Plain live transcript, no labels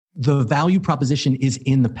The value proposition is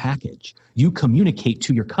in the package. You communicate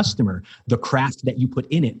to your customer the craft that you put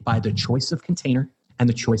in it by the choice of container and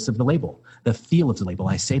the choice of the label, the feel of the label.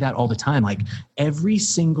 I say that all the time. Like every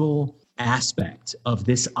single aspect of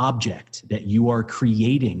this object that you are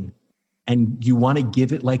creating and you want to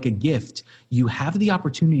give it like a gift, you have the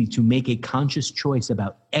opportunity to make a conscious choice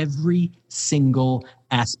about every single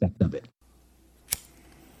aspect of it.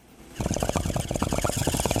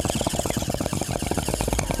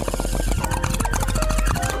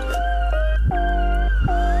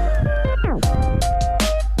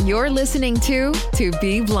 You're listening to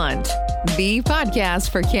Be Blunt, the podcast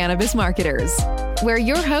for cannabis marketers, where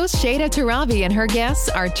your host Shayda Tarabi and her guests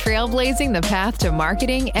are trailblazing the path to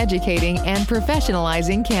marketing, educating, and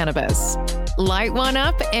professionalizing cannabis. Light one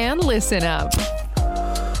up and listen up.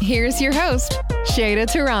 Here's your host, Shayda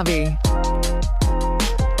Tarabi.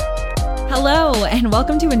 Hello, and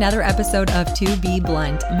welcome to another episode of To Be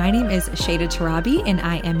Blunt. My name is Shayda Tarabi, and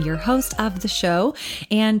I am your host of the show.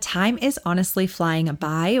 And time is honestly flying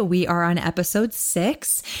by. We are on episode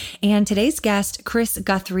 6, and today's guest, Chris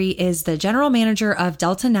Guthrie, is the general manager of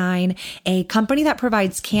Delta 9, a company that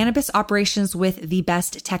provides cannabis operations with the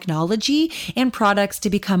best technology and products to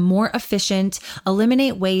become more efficient,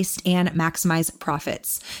 eliminate waste, and maximize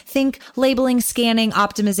profits. Think labeling, scanning,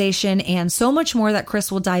 optimization, and so much more that Chris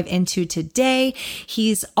will dive into today.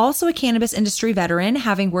 He's also a cannabis industry veteran,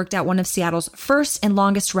 having worked at one of Seattle's first and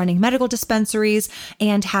longest running medical dispensaries,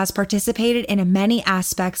 and has participated in many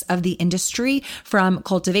aspects of the industry, from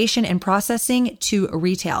cultivation and processing to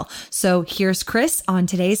retail. So here's Chris on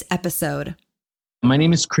today's episode. My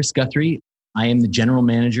name is Chris Guthrie. I am the general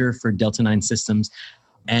manager for Delta 9 Systems,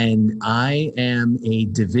 and I am a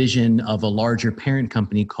division of a larger parent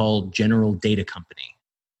company called General Data Company.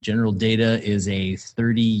 General Data is a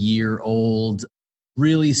 30-year-old,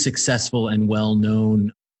 really successful and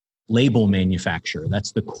well-known label manufacturer.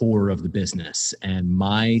 That's the core of the business. And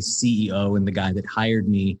my CEO and the guy that hired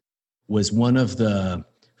me was one of the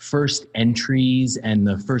first entries and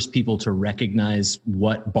the first people to recognize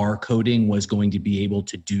what barcoding was going to be able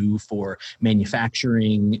to do for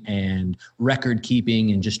manufacturing and record keeping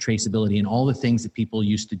and just traceability and all the things that people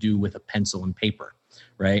used to do with a pencil and paper,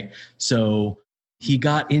 right? So he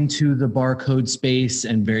got into the barcode space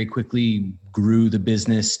and very quickly grew the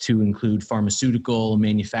business to include pharmaceutical,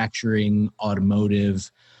 manufacturing,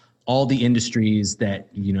 automotive, all the industries that,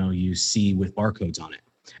 you see with barcodes on it.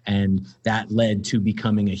 And that led to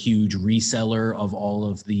becoming a huge reseller of all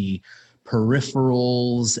of the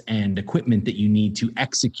peripherals and equipment that you need to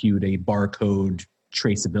execute a barcode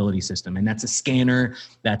traceability system. And that's a scanner,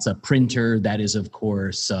 that's a printer, that is, of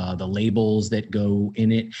course, the labels that go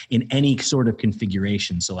in it in any sort of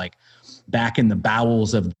configuration. So like back in the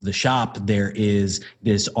bowels of the shop, there is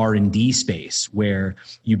this R&D space where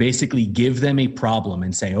you basically give them a problem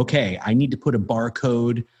and say, okay, I need to put a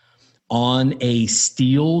barcode on a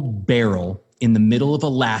steel barrel in the middle of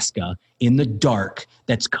Alaska in the dark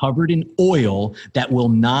that's covered in oil that will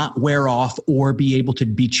not wear off or be able to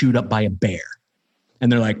be chewed up by a bear.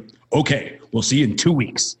 And they're like, okay, we'll see you in 2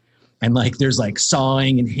 weeks. And like, there's like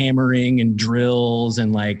sawing and hammering and drills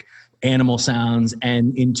and like animal sounds.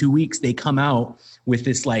 And in 2 weeks, they come out with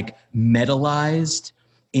this like metallized,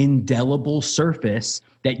 indelible surface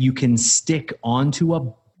that you can stick onto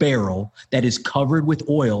a barrel that is covered with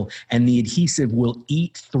oil, and the adhesive will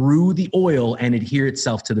eat through the oil and adhere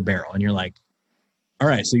itself to the barrel. And you're like, all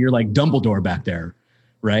right, so you're like Dumbledore back there,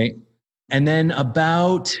 right? And then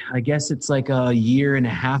about, I guess it's like a year and a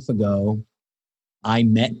half ago, I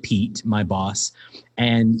met Pete, my boss,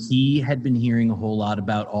 and he had been hearing a whole lot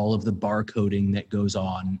about all of the barcoding that goes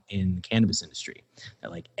on in the cannabis industry.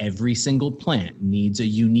 That like every single plant needs a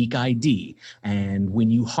unique ID. And when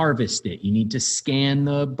you harvest it, you need to scan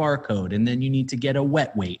the barcode, and then you need to get a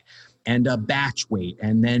wet weight and a batch weight,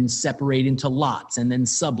 and then separate into lots and then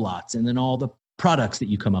sublots, and then all the products that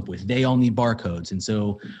you come up with, they all need barcodes. And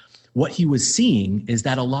so what he was seeing is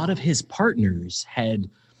that a lot of his partners had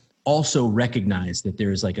also recognized that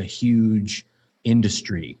there is like a huge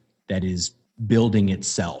industry that is building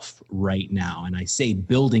itself right now. And I say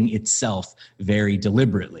building itself very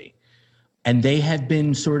deliberately. And they have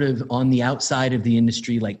been sort of on the outside of the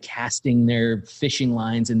industry, like casting their fishing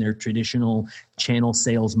lines and their traditional channel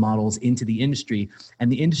sales models into the industry. And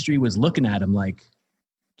the industry was looking at them like,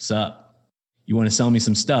 sup, you want to sell me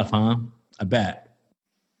some stuff, huh? I bet.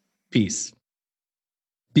 Peace.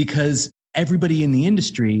 Because everybody in the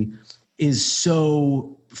industry is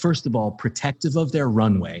so, first of all, protective of their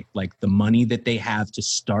runway, like the money that they have to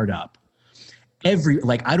start up. I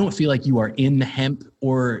don't feel like you are in the hemp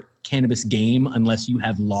or cannabis game unless you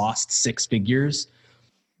have lost 6 figures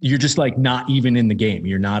You're just like not even in the game.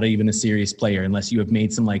 You're not even a serious player unless you have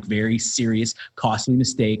made some like very serious, costly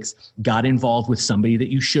mistakes, got involved with somebody that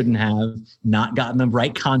you shouldn't have, not gotten the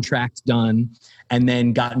right contract done, and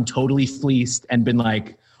then gotten totally fleeced and been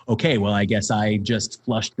like, okay, well, I guess I just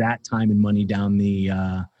flushed that time and money down the,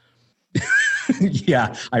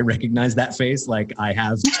 yeah, I recognize that face. Like I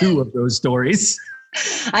have 2 of those stories.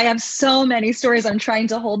 I have so many stories. I'm trying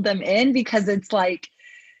to hold them in because it's like,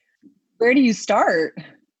 where do you start?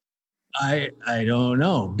 I don't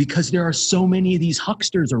know, because there are so many of these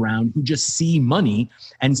hucksters around who just see money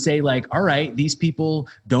and say like, all right, these people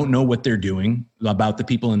don't know what they're doing about the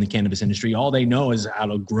people in the cannabis industry. All they know is how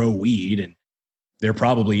to grow weed, and they're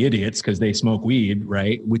probably idiots because they smoke weed,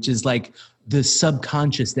 right? Which is like the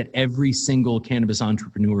subconscious that every single cannabis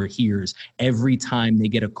entrepreneur hears every time they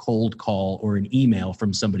get a cold call or an email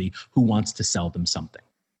from somebody who wants to sell them something,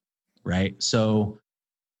 right? So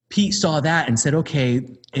Pete saw that and said, okay,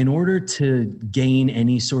 in order to gain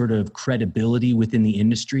any sort of credibility within the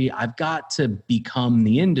industry, I've got to become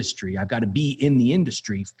the industry. I've got to be in the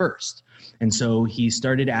industry first. And so he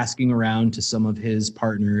started asking around to some of his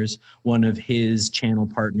partners. One of his channel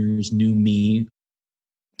partners knew me.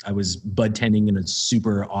 I was bud tending in a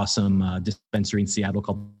super awesome dispensary in Seattle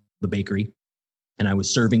called The Bakery, and I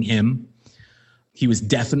was serving him. He was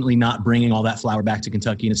definitely not bringing all that flour back to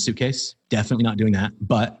Kentucky in a suitcase. Definitely not doing that.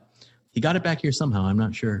 But he got it back here somehow. I'm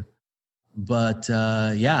not sure. But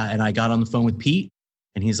yeah, and I got on the phone with Pete,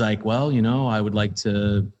 and he's like, well, you know, I would like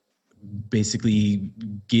to basically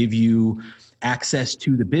give you access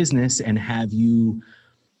to the business and have you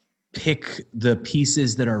pick the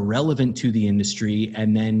pieces that are relevant to the industry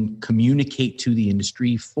and then communicate to the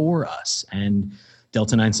industry for us. And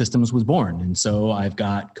Delta 9 Systems was born. And so I've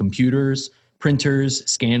got computers, printers,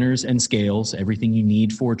 scanners, and scales, everything you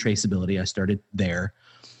need for traceability. I started there.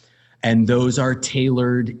 And those are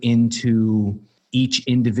tailored into each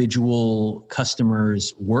individual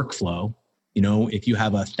customer's workflow. You know, if you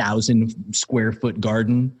have 1,000 square foot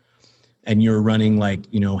garden and you're running like,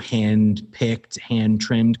 you know, hand-picked,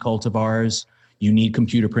 hand-trimmed cultivars, you need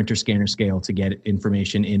computer, printer, scanner, scale to get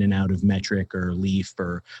information in and out of metric or leaf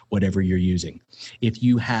or whatever you're using. If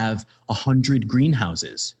you have 100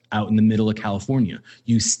 greenhouses out in the middle of California,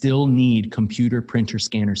 you still need computer, printer,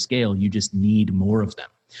 scanner, scale. You just need more of them.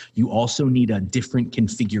 You also need a different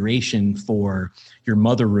configuration for your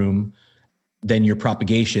mother room than your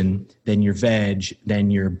propagation, then your veg,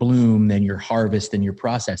 then your bloom, then your harvest, then your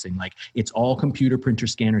processing. Like it's all computer, printer,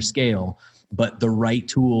 scanner, scale, but the right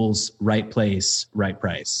tools, right place, right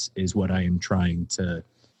price is what I am trying to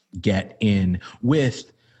get in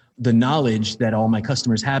with the knowledge that all my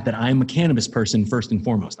customers have that I'm a cannabis person first and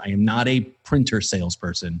foremost. I am not a printer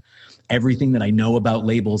salesperson. Everything that I know about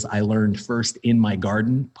labels, I learned first in my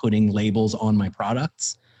garden, putting labels on my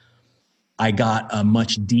products. I got a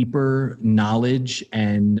much deeper knowledge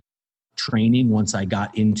and training once I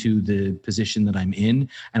got into the position that I'm in.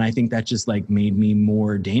 And I think that just like made me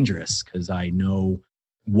more dangerous because I know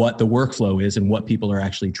what the workflow is and what people are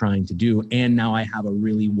actually trying to do. And now I have a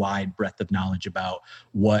really wide breadth of knowledge about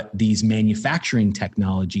what these manufacturing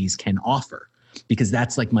technologies can offer, because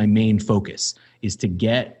that's like my main focus is to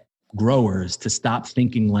get growers to stop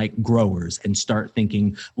thinking like growers and start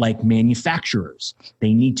thinking like manufacturers.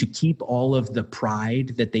 They need to keep all of the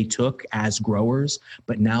pride that they took as growers,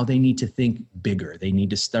 but now they need to think bigger. They need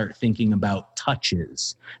to start thinking about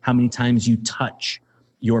touches, how many times you touch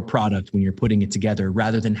your product when you're putting it together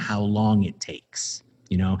rather than how long it takes,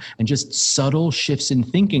 you know, and just subtle shifts in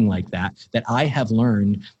thinking like that I have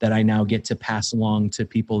learned that I now get to pass along to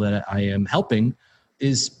people that I am helping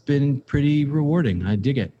has been pretty rewarding. I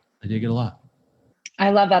dig it. I dig it a lot.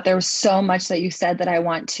 I love that. There was so much that you said that I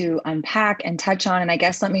want to unpack and touch on. And I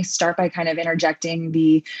guess let me start by kind of interjecting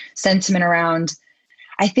the sentiment around,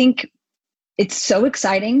 I think it's so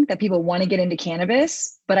exciting that people want to get into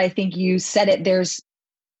cannabis, but I think you said it, there's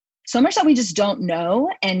so much that we just don't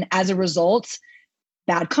know. And as a result,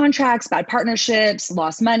 bad contracts, bad partnerships,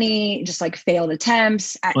 lost money, just like failed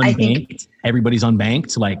attempts. I think everybody's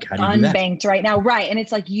unbanked. Like, how do you do that? Unbanked right now. Right. And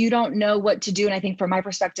it's like, you don't know what to do. And I think from my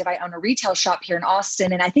perspective, I own a retail shop here in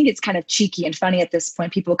Austin. And I think it's kind of cheeky and funny at this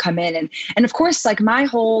point. People come in and of course, like my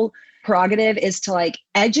whole prerogative is to like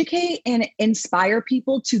educate and inspire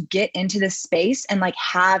people to get into this space and like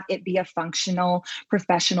have it be a functional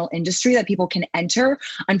professional industry that people can enter.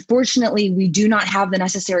 Unfortunately, we do not have the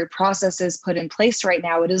necessary processes put in place right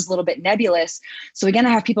now. It is a little bit nebulous. So again, I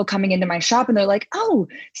have people coming into my shop and they're like, oh,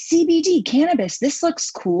 CBD cannabis, this looks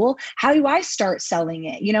cool. How do I start selling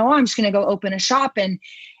it? You know, I'm just going to go open a shop. And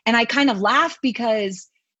I kind of laugh because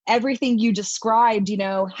everything you described,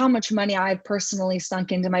 how much money I've personally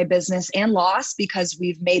sunk into my business and lost because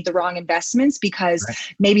we've made the wrong investments, because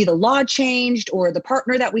maybe the law changed or the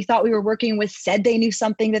partner that we thought we were working with said they knew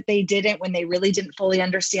something that they didn't when they really didn't fully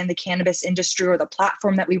understand the cannabis industry or the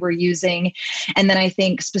platform that we were using. And then I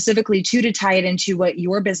think specifically too, to tie it into what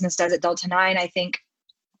your business does at Delta 9, I think,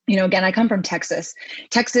 again, I come from Texas.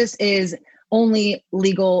 Texas is only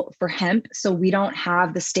legal for hemp. So we don't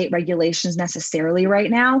have the state regulations necessarily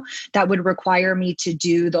right now that would require me to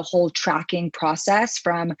do the whole tracking process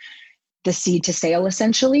from the seed to sale,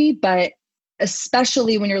 essentially. But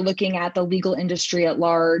especially when you're looking at the legal industry at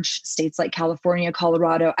large, states like California,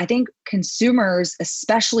 Colorado, I think consumers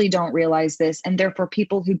especially don't realize this. And therefore,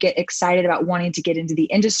 people who get excited about wanting to get into the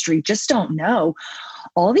industry just don't know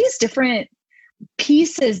all these different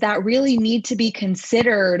pieces that really need to be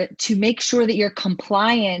considered to make sure that you're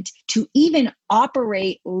compliant to even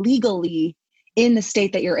operate legally in the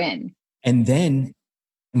state that you're in. And then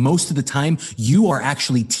most of the time, you are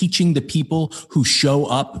actually teaching the people who show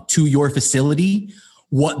up to your facility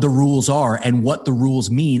what the rules are and what the rules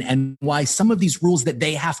mean and why some of these rules that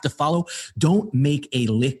they have to follow don't make a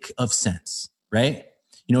lick of sense, right?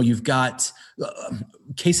 You've got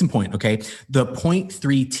case in point, okay, the 0.3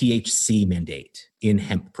 THC mandate in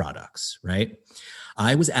hemp products, right?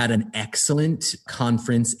 I was at an excellent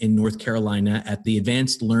conference in North Carolina at the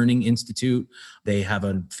Advanced Learning Institute. They have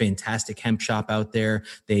a fantastic hemp shop out there.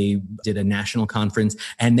 They did a national conference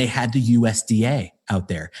and they had the USDA out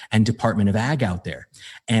there and Department of Ag out there.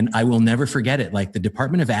 And I will never forget it. Like the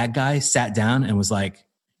Department of Ag guy sat down and was like,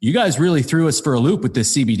 "You guys really threw us for a loop with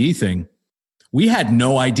this CBD thing. We had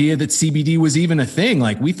no idea that CBD was even a thing.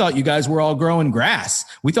 Like we thought you guys were all growing grass.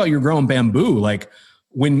 We thought you were growing bamboo." Like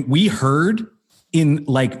when we heard in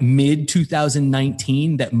like mid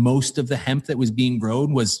 2019 that most of the hemp that was being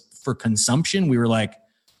grown was for consumption, we were like,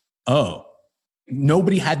 oh,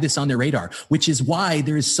 nobody had this on their radar, which is why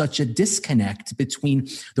there is such a disconnect between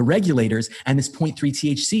the regulators and this 0.3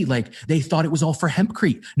 THC. Like they thought it was all for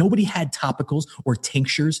hempcrete. Nobody had topicals or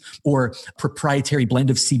tinctures or proprietary blend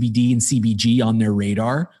of CBD and CBG on their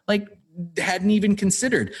radar. Like hadn't even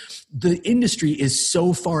considered. The industry is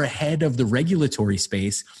so far ahead of the regulatory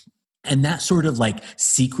space. And that sort of like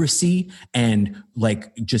secrecy and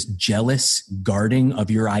like just jealous guarding of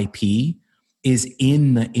your IP is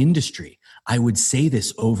in the industry. I would say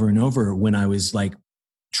this over and over when I was like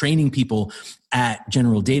training people at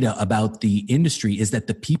General Data about the industry, is that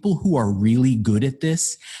the people who are really good at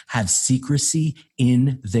this have secrecy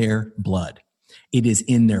in their blood. It is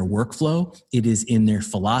in their workflow. It is in their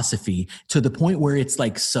philosophy to the point where it's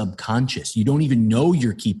like subconscious. You don't even know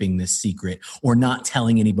you're keeping this secret or not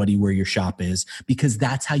telling anybody where your shop is because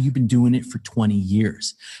that's how you've been doing it for 20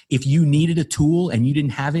 years. If you needed a tool and you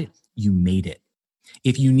didn't have it, you made it.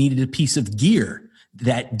 If you needed a piece of gear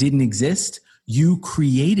that didn't exist, you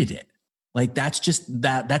created it. Like that's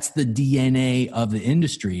the DNA of the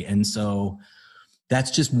industry. And so that's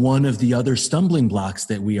just one of the other stumbling blocks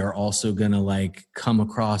that we are also going to like come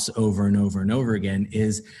across over and over and over again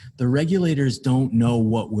is the regulators don't know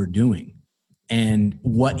what we're doing and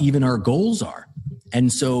what even our goals are.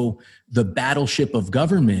 And so the battleship of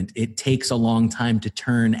government, it takes a long time to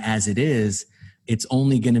turn as it is. It's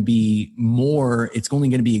only going to be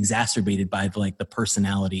exacerbated by like the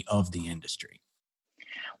personality of the industry.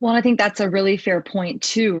 Well, I think that's a really fair point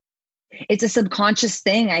too. It's a subconscious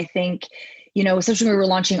thing. I think, especially when we were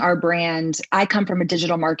launching our brand, I come from a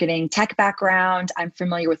digital marketing tech background. I'm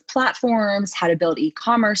familiar with platforms, how to build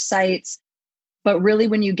e-commerce sites. But really,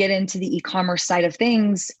 when you get into the e-commerce side of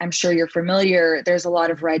things, I'm sure you're familiar, there's a lot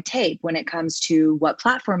of red tape when it comes to what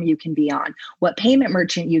platform you can be on, what payment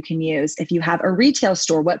merchant you can use. If you have a retail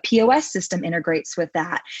store, what POS system integrates with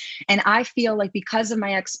that. And I feel like because of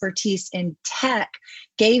my expertise in tech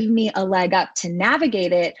gave me a leg up to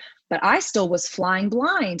navigate it, but I still was flying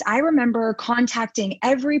blind. I remember contacting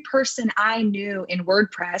every person I knew in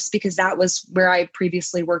WordPress because that was where I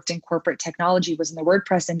previously worked in corporate technology, was in the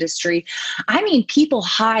WordPress industry. I mean, people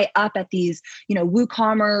high up at these,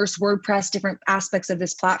 WooCommerce, WordPress, different aspects of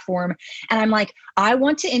this platform. And I'm like, I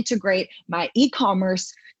want to integrate my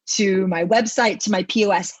e-commerce to my website, to my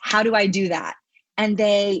POS. How do I do that? And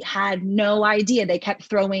they had no idea. They kept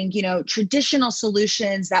throwing, traditional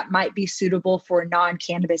solutions that might be suitable for a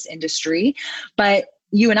non-cannabis industry. But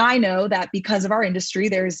you and I know that because of our industry,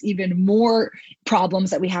 there's even more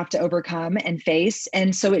problems that we have to overcome and face.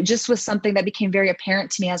 And so it just was something that became very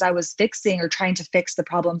apparent to me as I was fixing or trying to fix the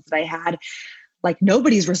problems that I had. Like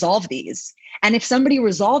nobody's resolved these. And if somebody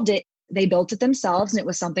resolved it, they built it themselves and it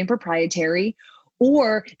was something proprietary,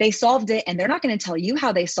 or they solved it and they're not going to tell you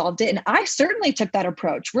how they solved it. And I certainly took that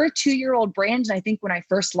approach. We're a 2-year-old brand. And I think when I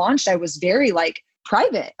first launched, I was very like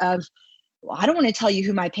private of, well, I don't want to tell you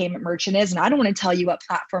who my payment merchant is, and I don't want to tell you what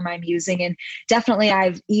platform I'm using. And definitely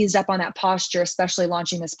I've eased up on that posture, especially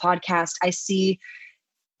launching this podcast. I see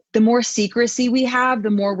the more secrecy we have,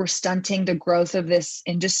 the more we're stunting the growth of this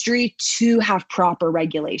industry to have proper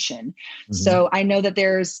regulation. Mm-hmm. So I know that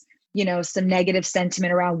there's, some negative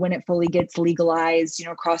sentiment around when it fully gets legalized,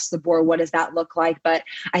 across the board. What does that look like? But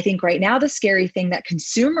I think right now, the scary thing that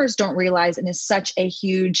consumers don't realize, and is such a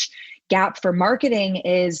huge gap for marketing,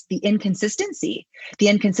 is the inconsistency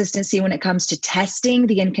when it comes to testing,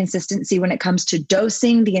 the inconsistency when it comes to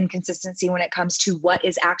dosing, the inconsistency when it comes to what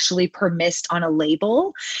is actually permissed on a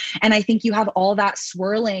label. And I think you have all that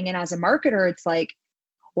swirling. And as a marketer, it's like,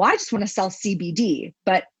 well, I just want to sell CBD,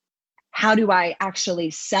 but how do I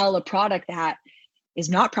actually sell a product that is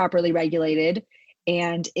not properly regulated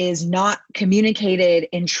and is not communicated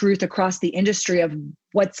in truth across the industry of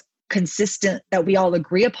what's consistent that we all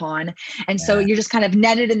agree upon? And so you're just kind of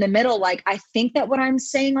netted in the middle. Like, I think that what I'm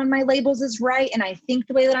saying on my labels is right. And I think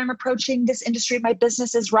the way that I'm approaching this industry, my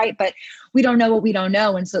business is right, but we don't know what we don't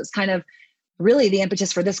know. And so it's kind of really the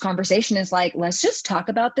impetus for this conversation is like, let's just talk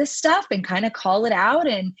about this stuff and kind of call it out.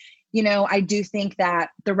 And I do think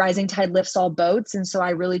that the rising tide lifts all boats. And so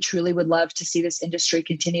I really, truly would love to see this industry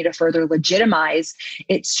continue to further legitimize.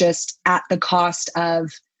 It's just at the cost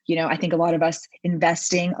of, I think a lot of us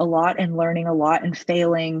investing a lot and learning a lot and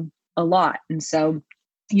failing a lot. And so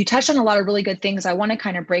you touched on a lot of really good things. I want to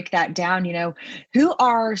kind of break that down. Who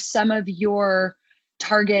are some of your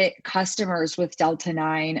target customers with Delta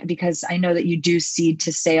 9? Because I know that you do seed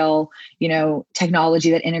to sale, technology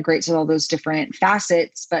that integrates with all those different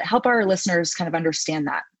facets, but help our listeners kind of understand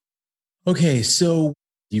that. Okay. So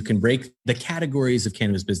you can break the categories of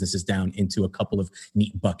cannabis businesses down into a couple of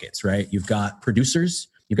neat buckets, right? You've got producers,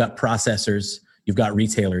 you've got processors, you've got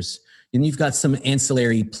retailers, and you've got some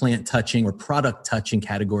ancillary plant touching or product touching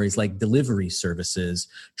categories like delivery services,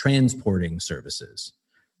 transporting services,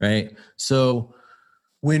 right? So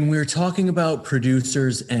when we're talking about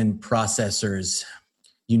producers and processors,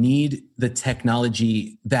 you need the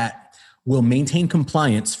technology that will maintain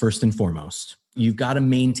compliance first and foremost. You've got to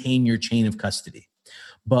maintain your chain of custody.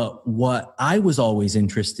 But what I was always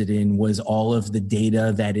interested in was all of the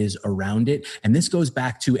data that is around it. And this goes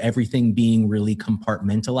back to everything being really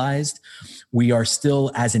compartmentalized. We are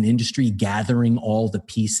still, as an industry, gathering all the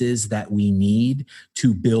pieces that we need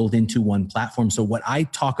to build into one platform. So what I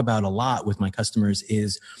talk about a lot with my customers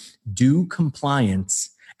is do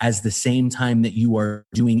compliance as the same time that you are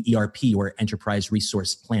doing ERP or enterprise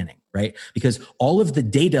resource planning, right? Because all of the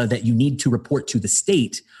data that you need to report to the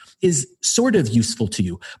state is sort of useful to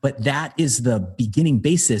you, but that is the beginning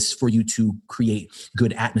basis for you to create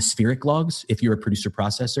good atmospheric logs. If you're a producer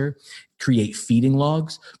processor, create feeding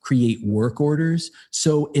logs, create work orders.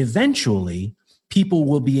 So eventually people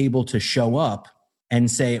will be able to show up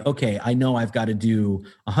and say, okay, I know I've got to do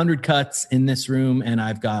 100 cuts in this room, and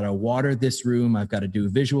I've got to water this room. I've got to do a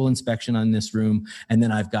visual inspection on this room. And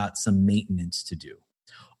then I've got some maintenance to do.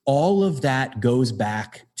 All of that goes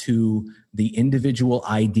back to the individual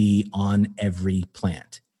ID on every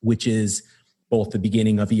plant, which is both the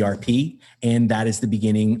beginning of ERP and that is the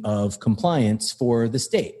beginning of compliance for the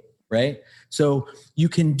state, right? So you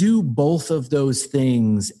can do both of those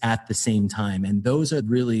things at the same time. And those are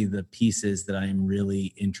really the pieces that I'm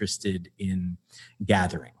really interested in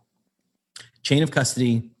gathering. Chain of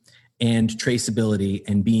custody and traceability,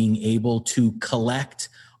 and being able to collect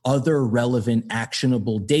other relevant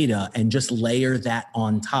actionable data and just layer that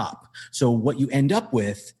on top. So what you end up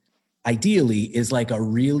with ideally is like a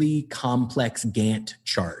really complex Gantt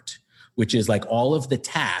chart, which is like all of the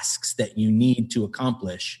tasks that you need to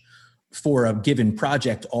accomplish for a given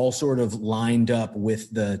project, all sort of lined up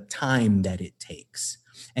with the time that it takes.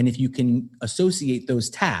 And if you can associate those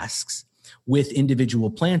tasks with individual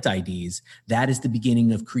plant IDs, that is the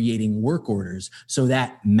beginning of creating work orders, so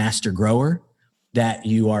that master grower that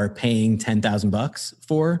you are paying $10,000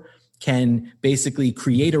 for can basically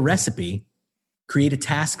create a recipe, create a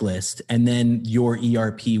task list, and then your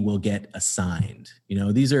ERP will get assigned.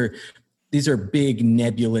 These are big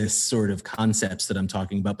nebulous sort of concepts that I'm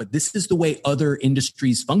talking about, but this is the way other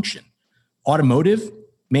industries function. Automotive,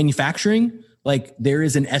 manufacturing, like there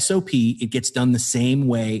is an SOP, it gets done the same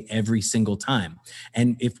way every single time.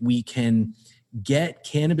 And if we can get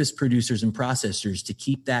cannabis producers and processors to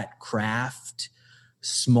keep that craft,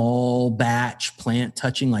 small batch plant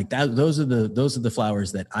touching like that, those are the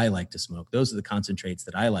flowers that I like to smoke. Those are the concentrates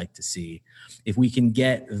that I like to see. If we can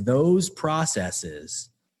get those processes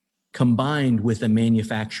combined with a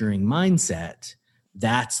manufacturing mindset,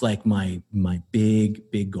 that's like my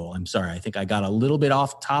big goal. I'm sorry, I think I got a little bit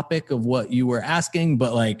off topic of what you were asking,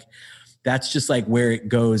 but like that's just like where it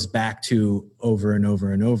goes back to over and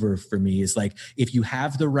over and over for me is like, if you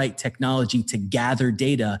have the right technology to gather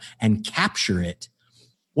data and capture it,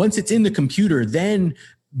 once it's in the computer, then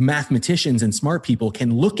mathematicians and smart people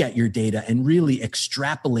can look at your data and really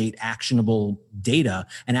extrapolate actionable data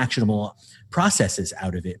and actionable processes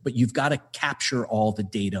out of it. But you've got to capture all the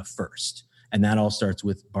data first. And that all starts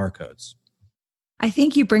with barcodes. I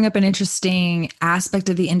think you bring up an interesting aspect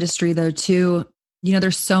of the industry, though, too. You know,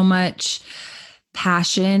 there's so much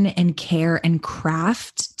passion and care and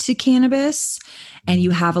craft to cannabis. And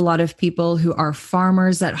you have a lot of people who are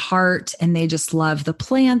farmers at heart, and they just love the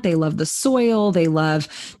plant. They love the soil. They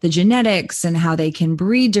love the genetics and how they can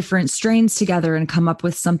breed different strains together and come up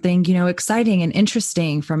with something, you know, exciting and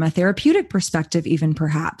interesting from a therapeutic perspective, even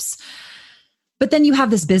perhaps. But then you have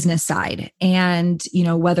this business side, and, you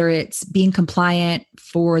know, whether it's being compliant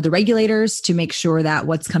for the regulators to make sure that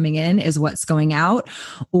what's coming in is what's going out,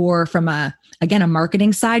 or from a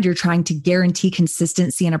marketing side, you're trying to guarantee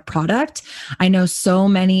consistency in a product. I know so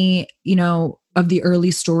many, you know, of the early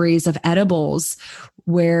stories of edibles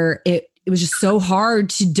where it was just so hard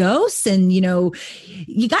to dose. And, you know,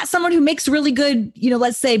 you got someone who makes really good, you know,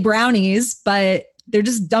 let's say brownies, but they're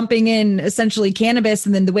just dumping in essentially cannabis.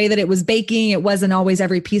 And then the way that it was baking, it wasn't always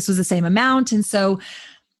every piece was the same amount. And so,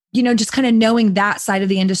 you know, just kind of knowing that side of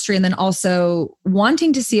the industry and then also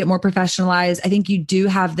wanting to see it more professionalized, I think you do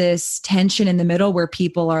have this tension in the middle where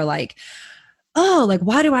people are like, oh, like,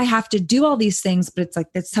 why do I have to do all these things? But it's like,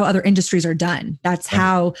 that's how other industries are done. That's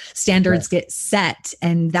how standards get set.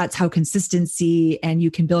 And that's how consistency and you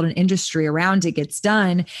can build an industry around it gets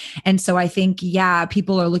done. And so I think, yeah,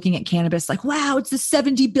 people are looking at cannabis like, wow, it's a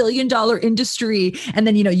 $70 billion industry. And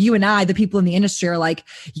then, you know, you and I, the people in the industry are like,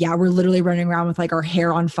 yeah, we're literally running around with like our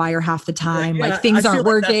hair on fire half the time. Yeah, like things aren't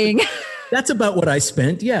working. That's about what I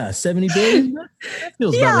spent. Yeah. 70 billion. That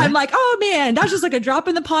feels about right. I'm like, oh man, that's just like a drop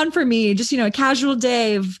in the pond for me. Just, you know, a casual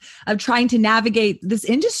day of trying to navigate this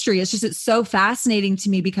industry. It's so fascinating to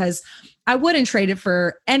me because I wouldn't trade it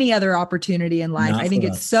for any other opportunity in life. I think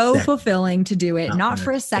it's so fulfilling to do it, not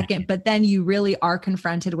for a second, but then you really are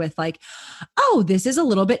confronted with like, oh, this is a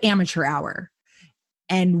little bit amateur hour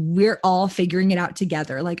and we're all figuring it out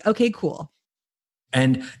together. Like, okay, cool.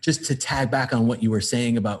 And just to tag back on what you were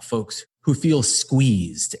saying about folks who feel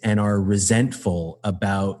squeezed and are resentful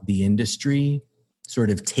about the industry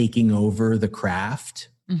sort of taking over the craft.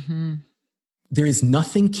 Mm-hmm. There is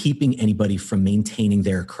nothing keeping anybody from maintaining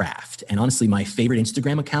their craft. And honestly, my favorite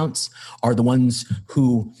Instagram accounts are the ones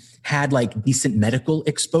who had like decent medical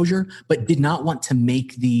exposure, but did not want to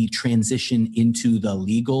make the transition into the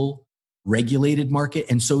legal regulated market.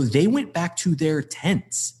 And so they went back to their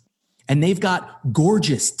tents. And they've got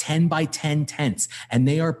gorgeous 10 by 10 tents, and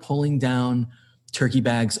they are pulling down turkey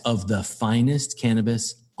bags of the finest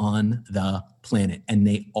cannabis on the planet. And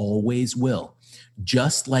they always will.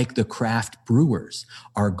 Just like the craft brewers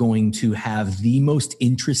are going to have the most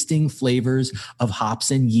interesting flavors of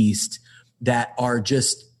hops and yeast that are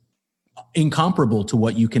just incomparable to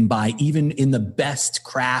what you can buy, even in the best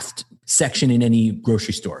craft section in any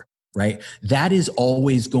grocery store, right? That is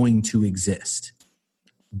always going to exist.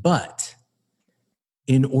 But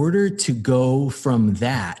in order to go from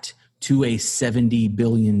that to a $70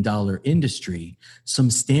 billion industry, some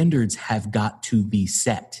standards have got to be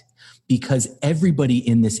set because everybody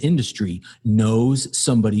in this industry knows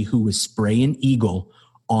somebody who was spraying Eagle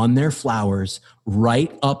on their flowers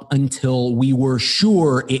right up until we were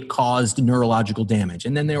sure it caused neurological damage.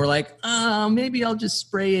 And then they were like, maybe I'll just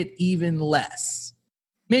spray it even less.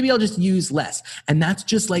 Maybe I'll just use less. And that's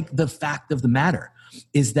just like the fact of the matter.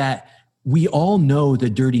 Is that we all know the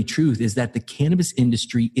dirty truth is that the cannabis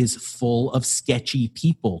industry is full of sketchy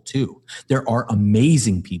people too. There are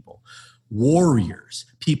amazing people, warriors,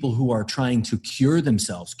 people who are trying to cure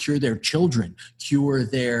themselves, cure their children, cure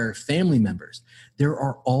their family members. There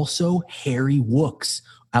are also hairy wooks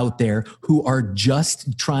out there who are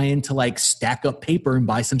just trying to like stack up paper and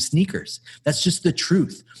buy some sneakers. That's just the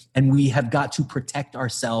truth. And we have got to protect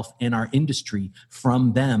ourselves and our industry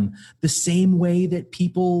from them the same way that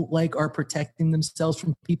people like are protecting themselves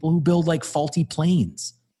from people who build like faulty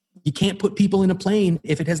planes. You can't put people in a plane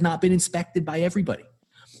if it has not been inspected by everybody.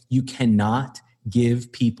 You cannot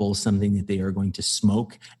give people something that they are going to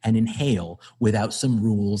smoke and inhale without some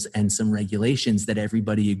rules and some regulations that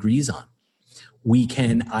everybody agrees on. We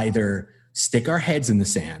can either stick our heads in the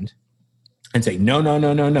sand and say, no,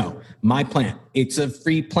 my plant, it's a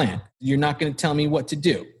free plant. You're not going to tell me what to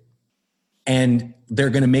do. and they're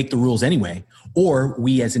going to make the rules anyway. Or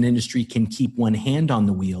we as an industry can keep one hand on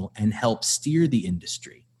the wheel and help steer the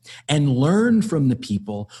industry and learn from the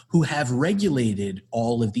people who have regulated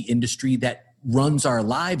all of the industry that runs our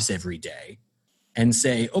lives every day and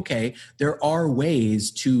say, okay, there are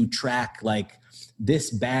ways to track like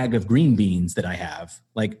this bag of green beans that I have.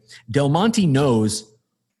 Like Del Monte knows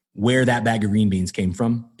where that bag of green beans came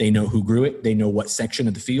from. They know who grew it. They know what section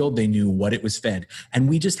of the field. They knew what it was fed. And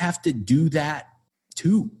we just have to do that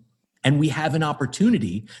too. And we have an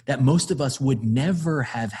opportunity that most of us would never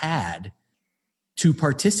have had to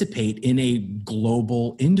participate in a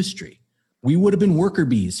global industry. We would have been worker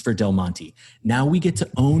bees for Del Monte. Now we get to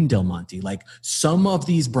own Del Monte. Like some of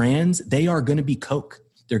these brands, they are going to be Coke.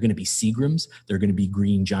 They're going to be Seagrams. They're going to be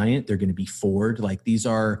Green Giant. They're going to be Ford. Like these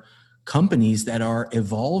are companies that are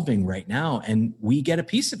evolving right now, and we get a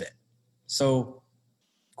piece of it. So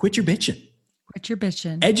quit your bitching. Quit your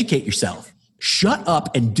bitching. Educate yourself. Shut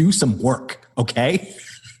up and do some work, okay?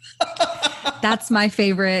 That's my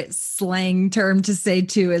favorite slang term to say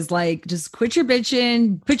too, is like, just quit your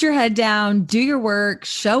bitching, put your head down, do your work,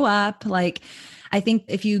 show up. Like, I think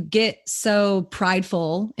if you get so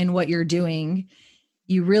prideful in what you're doing,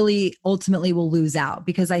 you really ultimately will lose out,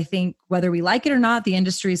 because I think whether we like it or not, the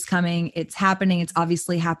industry is coming, it's happening. It's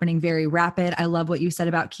obviously happening very rapid. I love what you said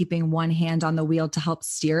about keeping one hand on the wheel to help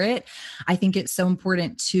steer it. I think it's so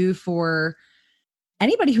important too for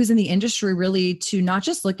anybody who's in the industry really to not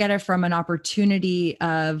just look at it from an opportunity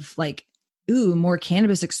of like, ooh, more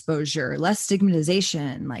cannabis exposure, less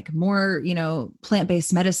stigmatization, like more,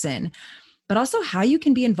 plant-based medicine, but also how you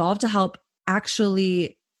can be involved to help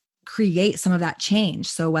actually create some of that change.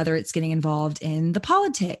 So whether it's getting involved in the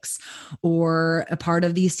politics or a part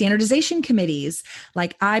of the standardization committees,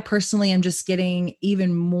 like I personally am just getting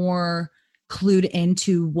even more clued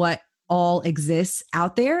into what all exists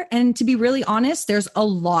out there. And to be really honest, there's a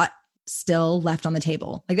lot still left on the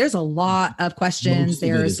table. Like there's a lot of questions.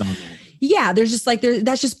 There's just like,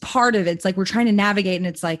 that's just part of it. It's like, we're trying to navigate, and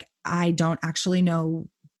it's like, I don't actually know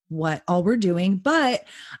what all we're doing, but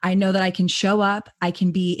I know that I can show up. I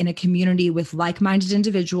can be in a community with like-minded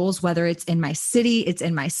individuals, whether it's in my city, it's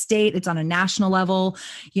in my state, it's on a national level.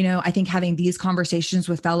 I think having these conversations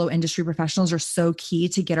with fellow industry professionals are so key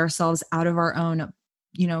to get ourselves out of our own,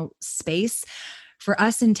 space. For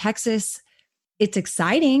us in Texas, it's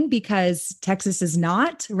exciting because Texas is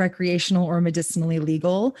not recreational or medicinally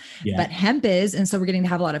legal, but hemp is. And so we're getting to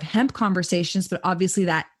have a lot of hemp conversations, but obviously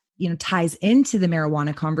that ties into the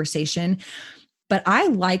marijuana conversation. But I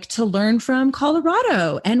like to learn from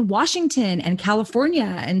Colorado and Washington and California.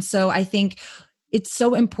 And so I think it's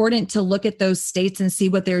so important to look at those states and see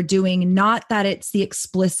what they're doing. Not that it's the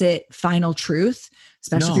explicit final truth,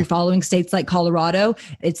 especially if you're following states like Colorado.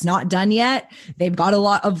 It's not done yet. They've got a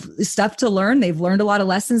lot of stuff to learn. They've learned a lot of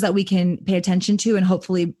lessons that we can pay attention to and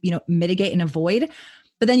hopefully, mitigate and avoid.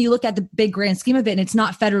 But then you look at the big grand scheme of it, and it's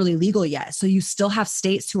not federally legal yet. So you still have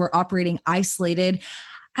states who are operating isolated.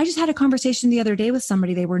 I just had a conversation the other day with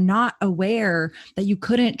somebody. They were not aware that you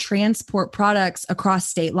couldn't transport products across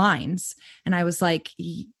state lines. And I was like,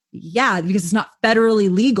 yeah, because it's not federally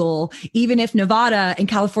legal. Even if Nevada and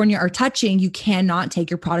California are touching, you cannot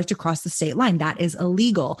take your product across the state line. That is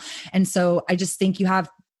illegal. And so I just think you have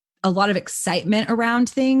a lot of excitement around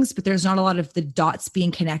things, but there's not a lot of the dots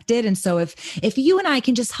being connected. And so if you and I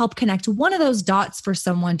can just help connect one of those dots for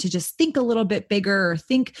someone to just think a little bit bigger or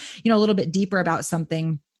think, a little bit deeper about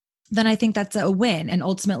something, then I think that's a win. And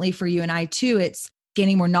ultimately for you and I too, it's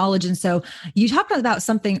gaining more knowledge. And so you talked about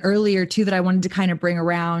something earlier too, that I wanted to kind of bring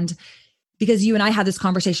around, because you and I had this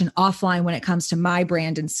conversation offline when it comes to my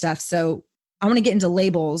brand and stuff. So I want to get into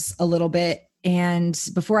labels a little bit. And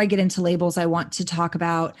before I get into labels, I want to talk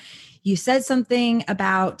about, you said something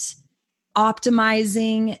about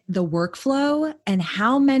optimizing the workflow and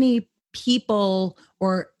how many people,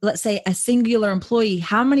 or let's say a singular employee,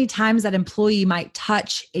 how many times that employee might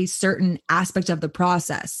touch a certain aspect of the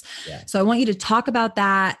process. Yeah. So I want you to talk about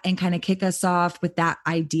that and kind of kick us off with that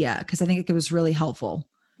idea, because I think it was really helpful.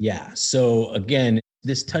 Yeah. So again,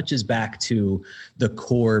 this touches back to the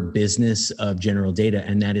core business of General Data,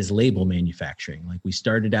 and that is label manufacturing. Like we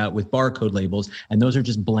started out with barcode labels, and those are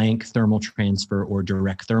just blank thermal transfer or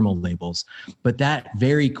direct thermal labels. But that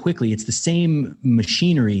very quickly, it's the same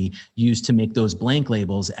machinery used to make those blank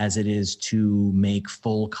labels as it is to make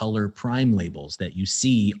full color prime labels that you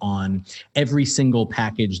see on every single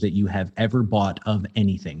package that you have ever bought of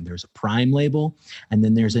anything. There's a prime label, and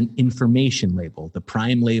then there's an information label. The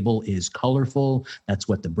prime label is colorful. That's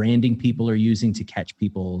what the branding people are using to catch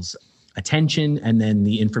people's attention. And then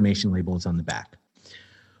the information label is on the back.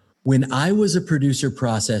 When I was a producer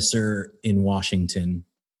processor in Washington,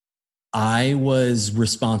 I was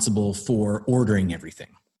responsible for ordering everything.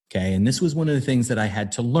 Okay. And this was one of the things that I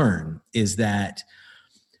had to learn, is that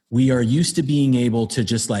we are used to being able to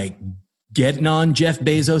just like getting on Jeff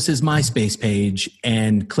Bezos's MySpace page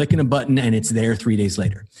and clicking a button and it's there 3 days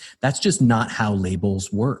later. That's just not how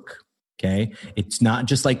labels work. Okay. It's not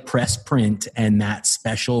just like press print and that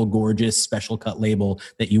special, gorgeous, special cut label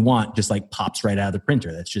that you want just like pops right out of the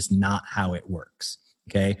printer. That's just not how it works.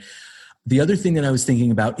 Okay. The other thing that I was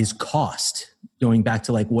thinking about is cost, going back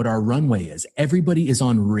to like what our runway is. Everybody is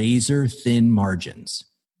on razor thin margins,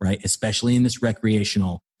 right? Especially in this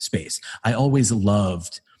recreational space. I always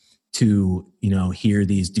loved to, hear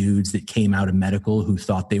these dudes that came out of medical who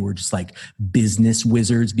thought they were just like business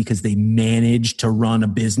wizards because they managed to run a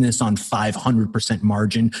business on 500%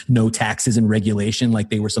 margin, no taxes and regulation, like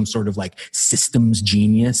they were some sort of like systems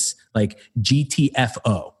genius, like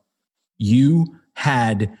GTFO. You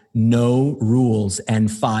had no rules and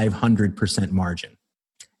 500% margin.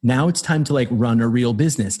 Now it's time to like run a real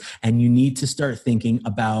business, and you need to start thinking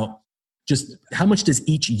about just how much does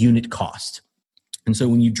each unit cost? And so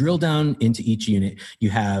when you drill down into each unit,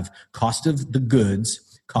 you have cost of the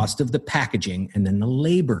goods, cost of the packaging, and then the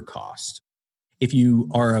labor cost. If you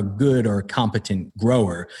are a good or competent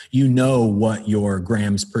grower, you know what your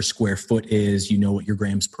grams per square foot is, you know what your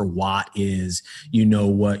grams per watt is, you know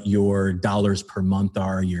what your dollars per month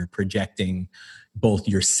are, you're projecting both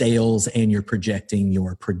your sales and you're projecting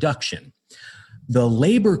your production. The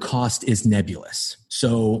labor cost is nebulous.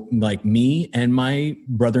 So like me and my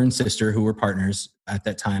brother and sister who were partners at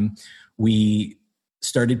that time, we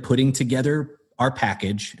started putting together our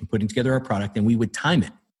package and putting together our product, and we would time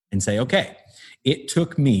it and say, okay, it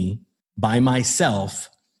took me by myself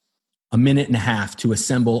 1.5 minutes to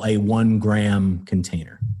assemble a 1 gram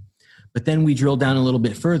container. But then we drilled down a little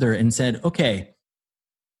bit further and said, okay,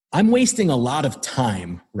 I'm wasting a lot of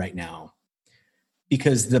time right now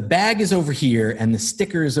because the bag is over here and the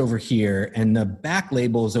sticker is over here and the back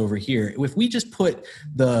label is over here. If we just put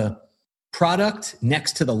the product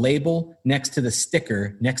next to the label, next to the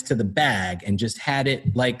sticker, next to the bag, and just had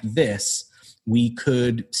it like this, we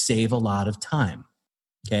could save a lot of time.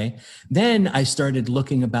 Okay. Then I started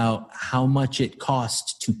looking about how much it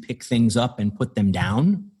costs to pick things up and put them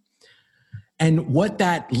down. And what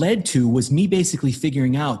that led to was me basically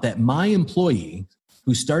figuring out that my employee,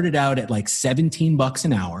 who started out at like $17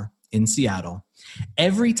 an hour in Seattle,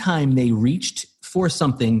 every time they reached for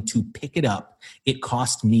something to pick it up, it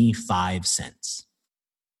cost me 5 cents,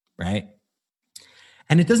 right?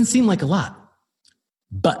 And it doesn't seem like a lot,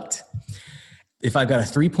 but if I've got a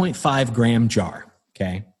 3.5 gram jar,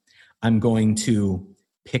 okay, I'm going to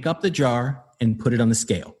pick up the jar and put it on the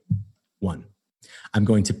scale, 1. I'm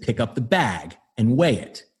going to pick up the bag and weigh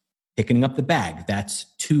it. Picking up the bag, that's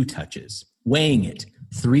 2 touches. Weighing it,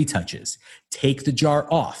 3 touches. Take the jar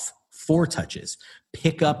off, 4 touches.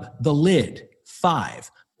 Pick up the lid, 5.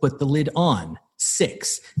 Put the lid on,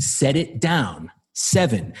 6. Set it down,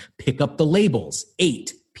 7. Pick up the labels,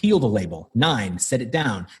 8. Peel the label, 9. Set it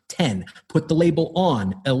down, 10. Put the label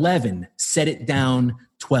on, 11. Set it down,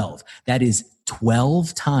 12. That is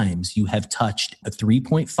 12 times you have touched a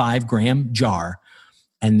 3.5 gram jar,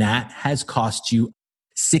 and that has cost you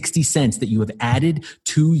 60 cents that you have added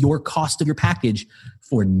to your cost of your package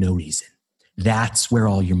for no reason. That's where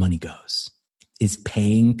all your money goes, is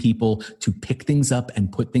paying people to pick things up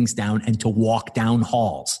and put things down and to walk down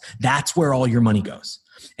halls. That's where all your money goes.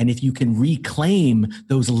 And if you can reclaim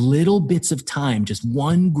those little bits of time, just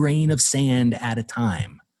 1 grain of sand at a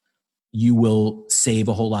time, you will save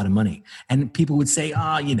a whole lot of money. And people would say,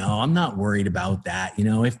 I'm not worried about that.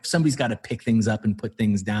 If somebody's got to pick things up and put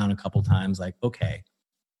things down a couple times, like, okay.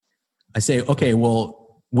 I say, okay,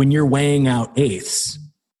 well, when you're weighing out eighths,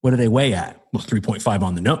 what do they weigh at? Well, 3.5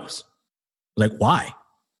 on the nose. Like, why?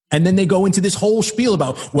 And then they go into this whole spiel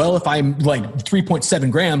about, well, if I'm like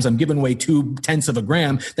 3.7 grams, I'm giving away 0.2 of a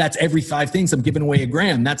gram. That's every 5 things I'm giving away a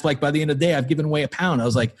gram. That's like by the end of the day, I've given away a pound. I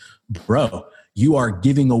was like, bro, you are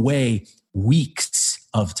giving away weeks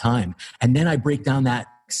of time. And then I break down that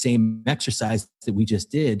same exercise that we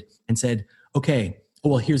just did and said, okay,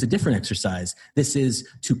 well, here's a different exercise. This is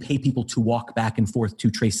to pay people to walk back and forth to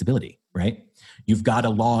traceability, right? You've got to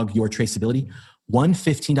log your traceability. One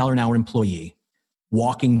 $15 an hour employee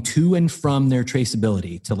walking to and from their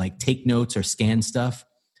traceability to like take notes or scan stuff,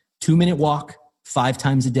 2-minute walk, 5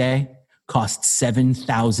 times a day, costs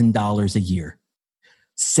 $7,000 a year.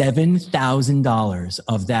 $7,000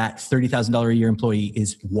 of that $30,000 a year employee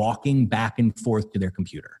is walking back and forth to their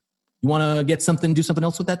computer. You want to get something, do something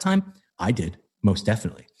else with that time? I did. Most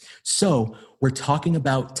definitely. So we're talking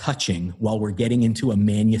about touching while we're getting into a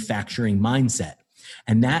manufacturing mindset.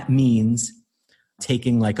 And that means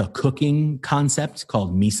taking like a cooking concept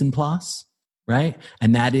called mise en place, right?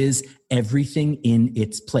 And that is everything in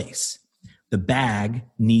its place. The bag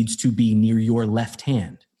needs to be near your left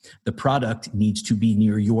hand. The product needs to be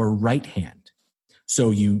near your right hand.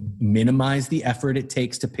 So you minimize the effort it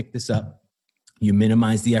takes to pick this up. You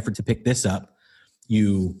minimize the effort to pick this up.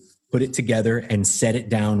 You put it together and set it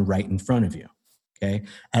down right in front of you. Okay.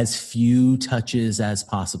 As few touches as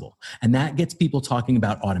possible. And that gets people talking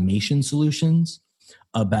about automation solutions,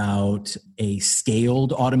 about a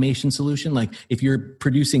scaled automation solution. Like if you're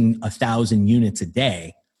producing 1,000 units a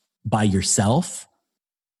day by yourself,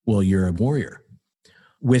 well, you're a warrior.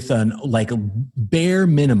 With a bare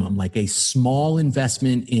minimum, like a small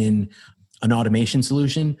investment in an automation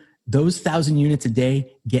solution, those 1,000 units a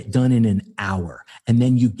day get done in an hour. And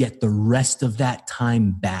then you get the rest of that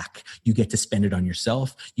time back. You get to spend it on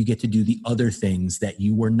yourself. You get to do the other things that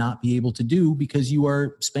you were not be able to do because you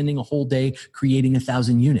are spending a whole day creating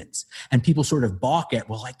 1,000 units. And people sort of balk at,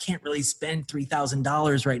 well, I can't really spend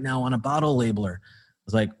 $3,000 right now on a bottle labeler. I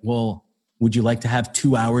was like, well, would you like to have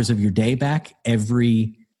 2 hours of your day back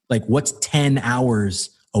what's 10 hours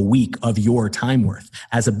a week of your time worth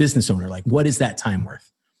as a business owner? Like, what is that time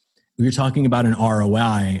worth? You're talking about an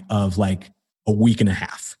ROI of like a week and a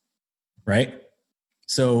half, right?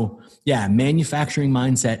 So yeah, manufacturing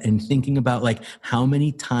mindset and thinking about like how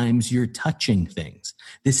many times you're touching things.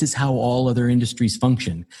 This is how all other industries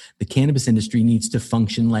function. The cannabis industry needs to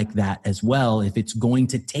function like that as well if it's going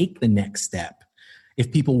to take the next step.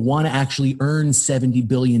 If people want to actually earn $70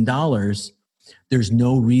 billion, there's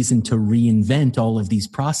no reason to reinvent all of these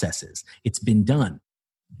processes. It's been done.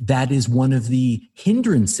 That is one of the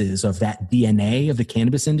hindrances of that DNA of the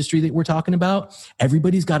cannabis industry that we're talking about.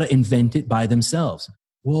 Everybody's got to invent it by themselves.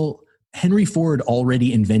 Well, Henry Ford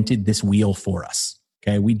already invented this wheel for us.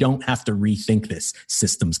 Okay. We don't have to rethink this,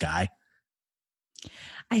 systems guy.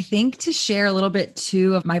 I think to share a little bit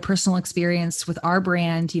too of my personal experience with our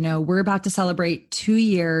brand, we're about to celebrate 2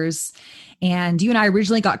 years. And you and I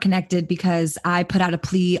originally got connected because I put out a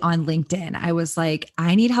plea on LinkedIn. I was like,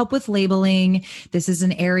 I need help with labeling. This is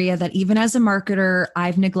an area that even as a marketer,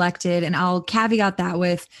 I've neglected. And I'll caveat that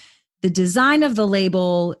with the design of the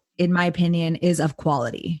label, in my opinion, is of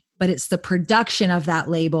quality, but it's the production of that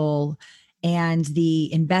label and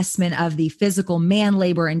the investment of the physical man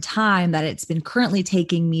labor and time that it's been currently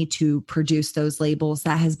taking me to produce those labels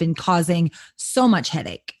that has been causing so much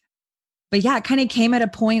headache. But yeah, it kind of came at a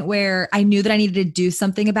point where I knew that I needed to do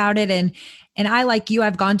something about it. And I, like you,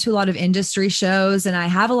 I've gone to a lot of industry shows and I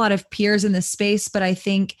have a lot of peers in this space. But I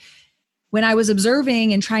think when I was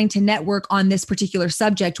observing and trying to network on this particular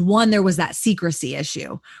subject, one, there was that secrecy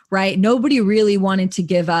issue, right? Nobody really wanted to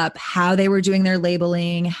give up how they were doing their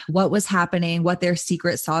labeling, what was happening, what their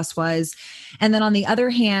secret sauce was. And then on the other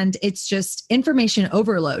hand, it's just information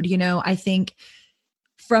overload. I think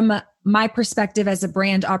from my perspective as a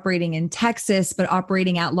brand operating in Texas, but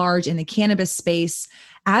operating at large in the cannabis space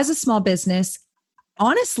as a small business,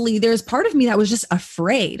 honestly, there's part of me that was just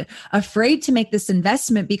afraid to make this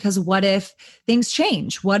investment because what if things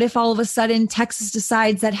change? What if all of a sudden Texas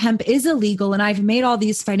decides that hemp is illegal and I've made all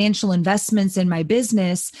these financial investments in my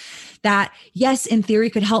business that, yes, in theory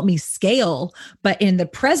could help me scale, but in the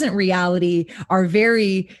present reality are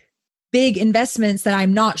very big investments that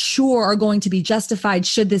I'm not sure are going to be justified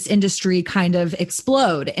should this industry kind of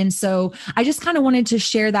explode. And so I just kind of wanted to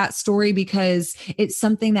share that story because it's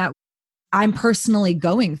something that I'm personally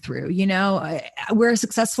going through. We're a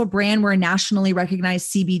successful brand. We're a nationally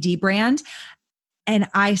recognized CBD brand. And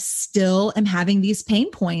I still am having these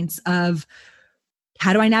pain points of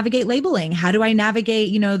how do I navigate labeling? How do I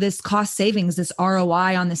navigate, this cost savings, this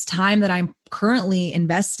ROI on this time that I'm currently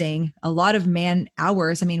investing a lot of man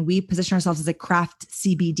hours. I mean, we position ourselves as a craft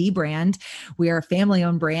CBD brand. We are a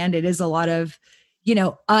family-owned brand. It is a lot of,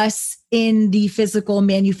 us in the physical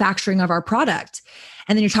manufacturing of our product.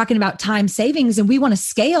 And then you're talking about time savings and we want to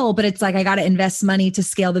scale, but it's like, I got to invest money to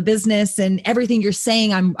scale the business and everything you're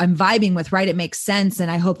saying, I'm vibing with, right? It makes sense.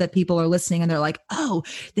 And I hope that people are listening and they're like, oh,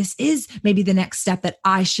 this is maybe the next step that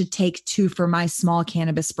I should take too for my small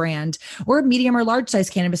cannabis brand or medium or large size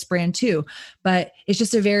cannabis brand too. But it's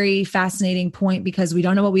just a very fascinating point because we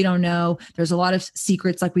don't know what we don't know. There's a lot of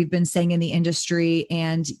secrets, like we've been saying in the industry.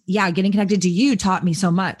 And yeah, getting connected to you taught me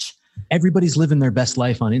so much. Everybody's living their best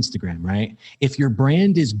life on Instagram, right? If your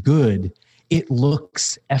brand is good, it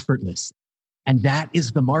looks effortless. And that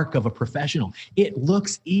is the mark of a professional. It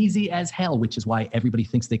looks easy as hell, which is why everybody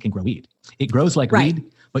thinks they can grow weed. It grows like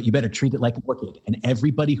weed, but you better treat it like an orchid. And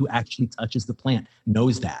everybody who actually touches the plant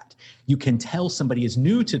knows that. You can tell somebody is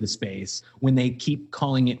new to the space when they keep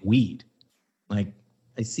calling it weed. Like,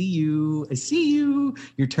 I see you,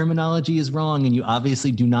 your terminology is wrong, and you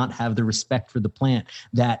obviously do not have the respect for the plant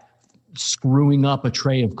that screwing up a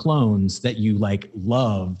tray of clones that you like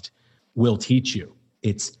loved will teach you.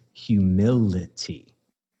 It's humility,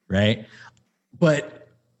 right? But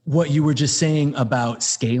what you were just saying about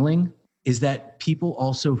scaling is that people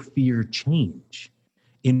also fear change.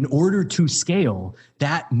 In order to scale,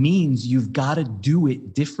 that means you've got to do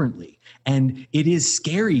it differently. And it is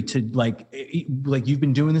scary to like you've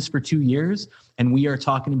been doing this for 2 years and we are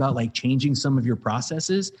talking about like changing some of your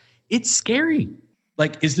processes. It's scary.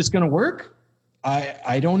 Like, is this going to work?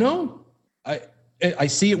 I don't know. I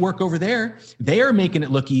see it work over there. They are making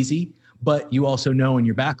it look easy, but you also know in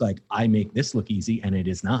your back, like, I make this look easy and it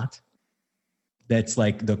is not. That's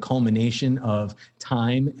like the culmination of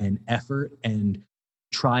time and effort and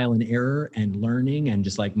trial and error and learning and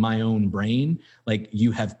just like my own brain. Like,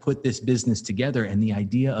 you have put this business together, and the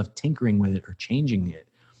idea of tinkering with it or changing it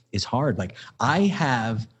is hard. Like, I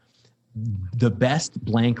have the best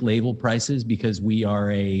blank label prices because we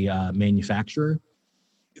are a manufacturer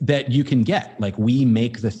that you can get. Like, we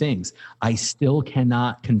make the things. I still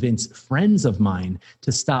cannot convince friends of mine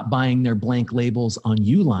to stop buying their blank labels on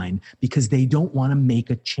Uline because they don't want to make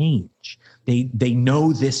a change. They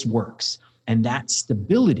know this works, and that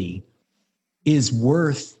stability is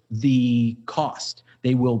worth the cost.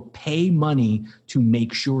 They will pay money to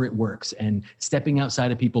make sure it works. And stepping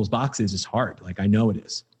outside of people's boxes is hard. Like, I know it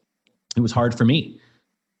is. It was hard for me,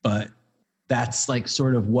 but that's like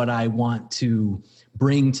sort of what I want to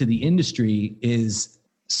bring to the industry is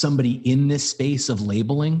somebody in this space of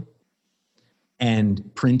labeling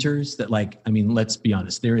and printers that, like, I mean, let's be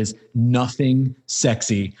honest, there is nothing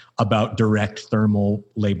sexy about direct thermal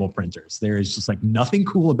label printers. There is just like nothing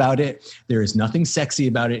cool about it. There is nothing sexy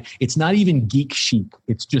about it. It's not even geek chic.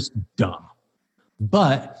 It's just dumb.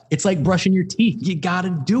 But it's like brushing your teeth. You got to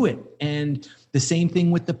do it. And the same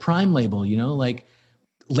thing with the prime label, you know, like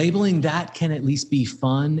labeling that can at least be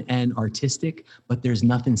fun and artistic, but there's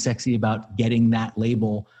nothing sexy about getting that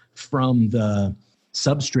label from the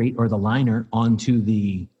substrate or the liner onto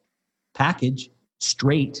the package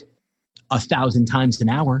straight 1,000 times an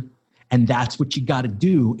hour. And that's what you got to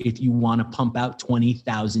do if you want to pump out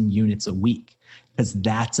 20,000 units a week, because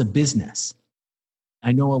that's a business.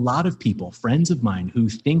 I know a lot of people, friends of mine, who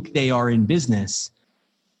think they are in business,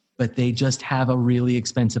 but they just have a really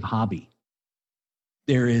expensive hobby.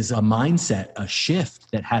 There is a mindset, a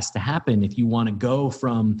shift that has to happen if you want to go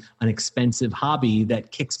from an expensive hobby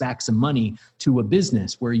that kicks back some money to a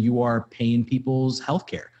business where you are paying people's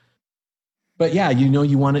healthcare. But yeah, you know,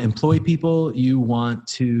 you want to employ people, you want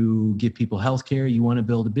to give people healthcare, you want to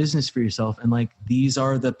build a business for yourself. And like, these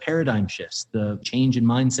are the paradigm shifts, the change in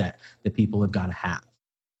mindset that people have got to have.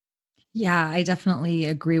 Yeah, I definitely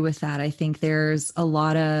agree with that. I think there's a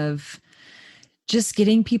lot of just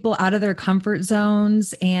getting people out of their comfort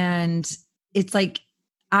zones. And it's like,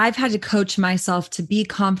 I've had to coach myself to be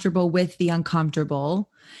comfortable with the uncomfortable.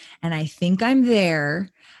 And I think I'm there.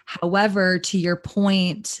 However, to your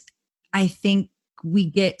point, I think we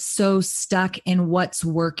get so stuck in what's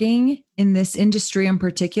working in this industry in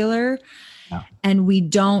particular. Yeah. And we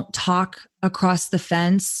don't talk across the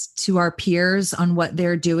fence to our peers on what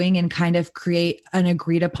they're doing and kind of create an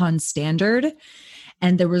agreed upon standard.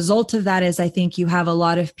 And the result of that is, I think you have a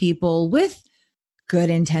lot of people with good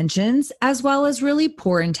intentions as well as really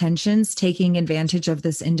poor intentions taking advantage of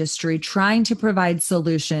this industry, trying to provide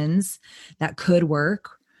solutions that could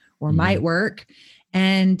work or might work.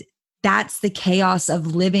 And that's the chaos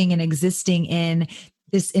of living and existing in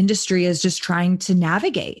this industry, is just trying to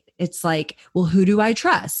navigate. It's like, well, who do I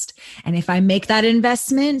trust? And if I make that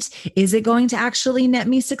investment, is it going to actually net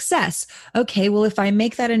me success? Okay, well, if I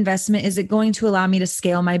make that investment, is it going to allow me to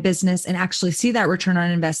scale my business and actually see that return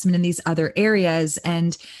on investment in these other areas?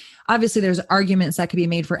 And obviously there's arguments that could be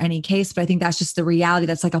made for any case, but I think that's just the reality.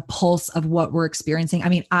 That's like a pulse of what we're experiencing. I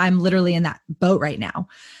mean, I'm literally in that boat right now.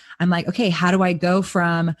 I'm like, okay, how do I go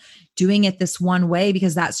from doing it this one way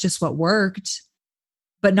because that's just what worked,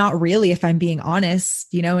 but not really, if I'm being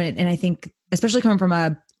honest, you know? And I think, especially coming from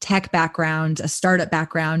a tech background, a startup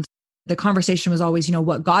background, the conversation was always, you know,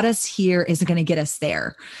 what got us here isn't going to get us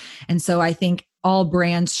there. And so I think all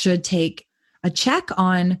brands should take a check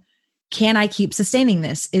on, can I keep sustaining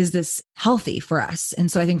this? Is this healthy for us?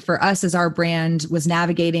 And so I think for us, as our brand was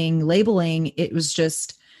navigating labeling, it was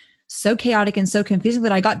just so chaotic and so confusing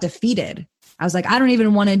that I got defeated. I was like, I don't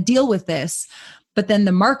even want to deal with this. But then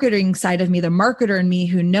the marketing side of me, the marketer in me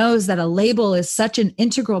who knows that a label is such an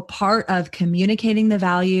integral part of communicating the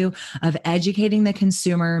value, of educating the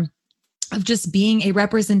consumer, of just being a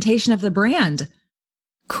representation of the brand.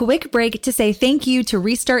 Quick break to say thank you to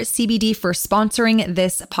Restart CBD for sponsoring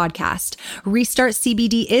this podcast. Restart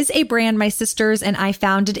CBD is a brand my sisters and I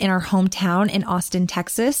founded in our hometown in Austin,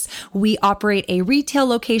 Texas. We operate a retail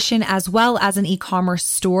location as well as an e-commerce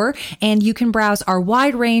store, and you can browse our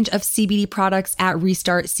wide range of CBD products at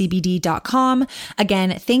restartcbd.com.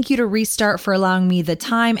 Again, thank you to Restart for allowing me the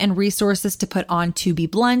time and resources to put on To Be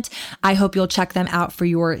Blunt. I hope you'll check them out for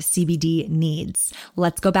your CBD needs.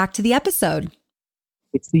 Let's go back to the episode.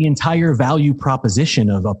 It's the entire value proposition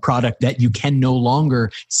of a product that you can no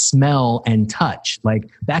longer smell and touch. Like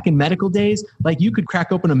back in medical days, like you could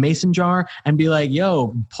crack open a mason jar and be like,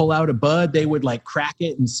 yo, pull out a bud. They would like crack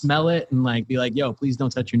it and smell it and like be like, yo, please don't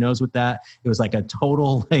touch your nose with that. It was like a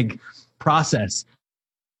total like process.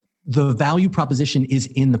 The value proposition is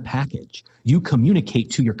in the package. You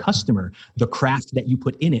communicate to your customer the craft that you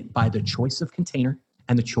put in it by the choice of container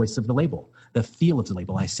and the choice of the label. The feel of the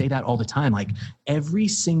label. I say that all the time. Like every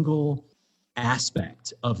single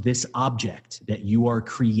aspect of this object that you are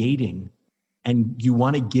creating and you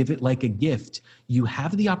want to give it like a gift, you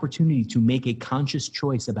have the opportunity to make a conscious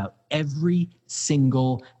choice about every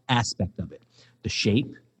single aspect of it. The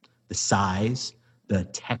shape, the size, the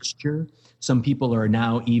texture. Some people are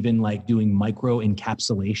now even like doing micro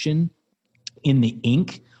encapsulation in the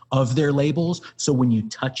ink of their labels. So when you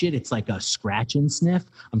touch it, it's like a scratch and sniff.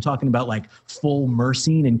 I'm talking about like full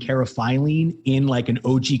myrcene and caraphyllene in like an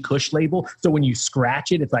OG Kush label. So when you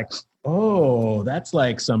scratch it, it's like, oh, that's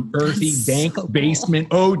like some earthy, dank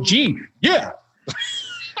basement OG. Yeah.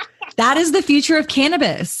 That is the future of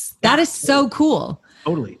cannabis. That is so cool.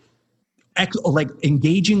 Totally. Like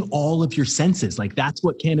engaging all of your senses. Like that's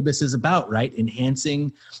what cannabis is about, right?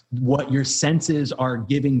 Enhancing what your senses are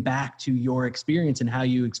giving back to your experience and how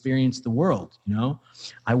you experience the world. You know,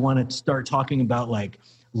 I want to start talking about like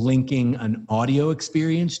linking an audio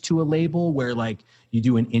experience to a label where like you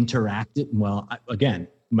do an interactive, well, again,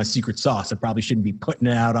 my secret sauce, I probably shouldn't be putting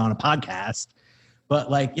it out on a podcast, but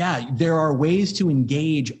like, yeah, there are ways to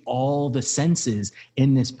engage all the senses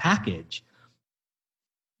in this package.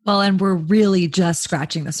 Well, and we're really just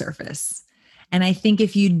scratching the surface. And I think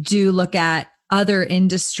if you do look at other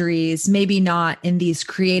industries, maybe not in these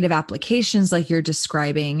creative applications like you're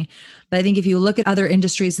describing, but I think if you look at other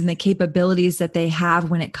industries and the capabilities that they have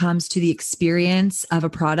when it comes to the experience of a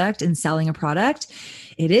product and selling a product,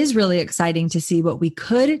 it is really exciting to see what we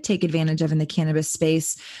could take advantage of in the cannabis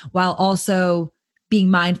space while also being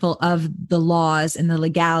mindful of the laws and the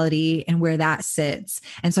legality and where that sits.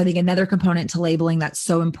 And so I think another component to labeling that's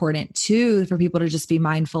so important too, for people to just be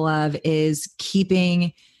mindful of is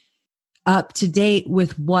keeping up to date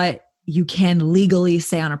with what you can legally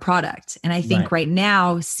say on a product. And I think right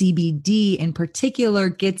now, CBD in particular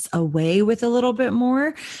gets away with a little bit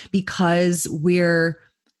more because we're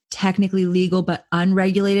technically legal, but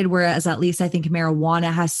unregulated. Whereas at least I think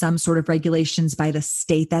marijuana has some sort of regulations by the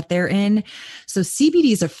state that they're in. So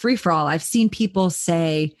CBD is a free for all. I've seen people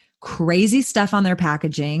say crazy stuff on their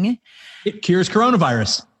packaging. It cures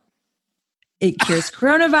coronavirus. It cures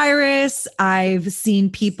coronavirus. I've seen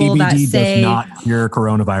people CBD that say does not cure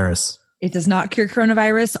coronavirus. It does not cure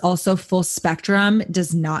coronavirus. Also, full spectrum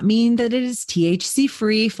does not mean that it is THC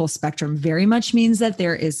free. Full spectrum very much means that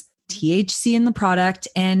there is THC in the product.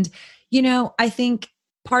 And, you know, I think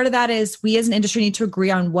part of that is we as an industry need to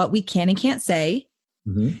agree on what we can and can't say,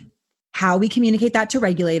 how we communicate that to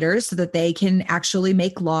regulators so that they can actually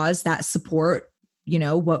make laws that support, you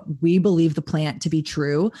know, what we believe the plant to be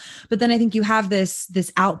true. But then I think you have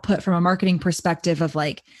this output from a marketing perspective of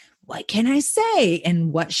like, what can I say?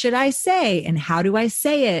 And what should I say? And how do I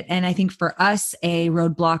say it? And I think for us, a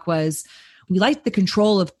roadblock was we liked the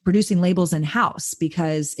control of producing labels in-house,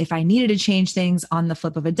 because if I needed to change things on the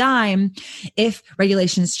flip of a dime, if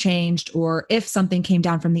regulations changed, or if something came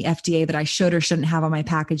down from the FDA that I should or shouldn't have on my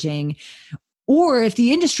packaging, or if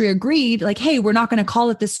the industry agreed, like, hey, we're not going to call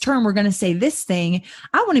it this term, we're going to say this thing,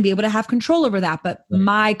 I want to be able to have control over that. But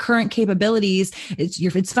my current capabilities,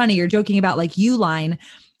 it's funny, you're joking about like Uline.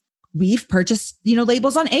 We've purchased, you know,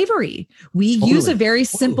 labels on Avery. We use a very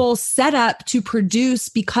simple setup to produce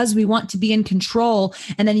because we want to be in control.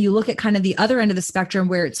 And then you look at kind of the other end of the spectrum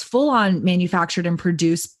where it's full on manufactured and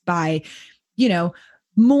produced by, you know,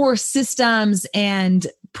 more systems and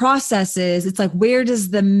processes. It's like, where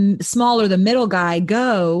does the smaller, the middle guy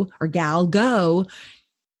go or gal go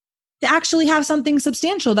to actually have something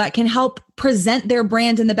substantial that can help present their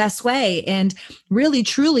brand in the best way? And really,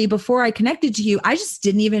 truly, before I connected to you, I just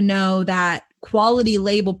didn't even know that quality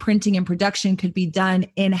label printing and production could be done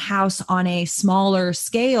in-house on a smaller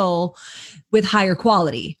scale with higher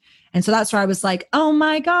quality. And so that's where I was like, oh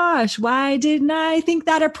my gosh, why didn't I think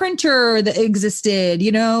that a printer that existed,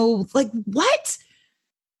 like what?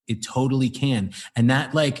 It totally can. And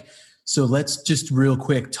that so let's just real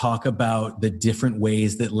quick talk about the different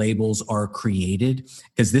ways that labels are created,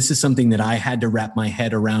 because this is something that I had to wrap my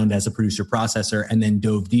head around as a producer processor and then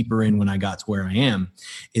dove deeper in when I got to where I am,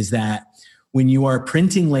 is that when you are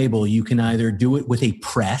printing label, you can either do it with a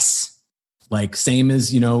press, like same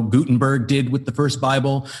as, Gutenberg did with the first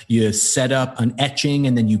Bible. You set up an etching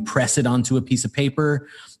and then you press it onto a piece of paper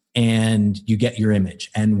and you get your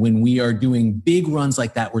image. And when we are doing big runs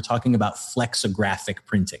like that, we're talking about flexographic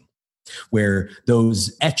printing, where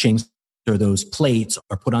those etchings or those plates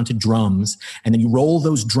are put onto drums, and then you roll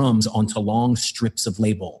those drums onto long strips of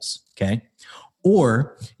labels, okay?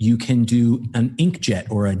 Or you can do an inkjet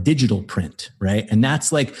or a digital print, right? And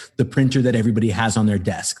that's like the printer that everybody has on their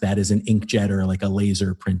desk. That is an inkjet or like a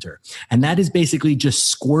laser printer. And that is basically just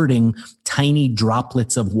squirting tiny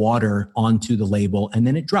droplets of water onto the label and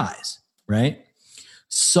then it dries, right?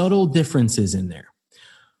 Subtle differences in there.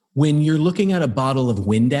 When you're looking at a bottle of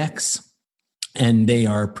Windex, and they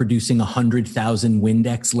are producing 100,000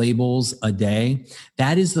 Windex labels a day,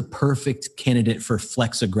 that is the perfect candidate for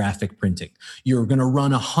flexographic printing. You're going to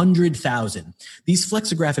run 100,000. These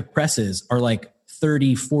flexographic presses are like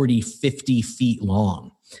 30, 40, 50 feet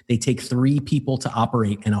long. They take 3 people to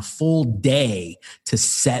operate and a full day to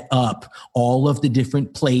set up all of the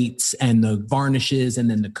different plates and the varnishes and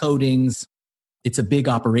then the coatings. It's a big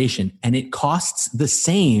operation, and it costs the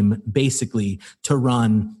same basically to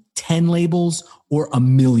run 10 labels or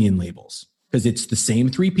 1,000,000 labels, because it's the same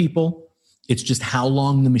 3 people. It's just how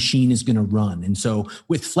long the machine is going to run. And so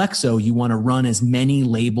with Flexo, you want to run as many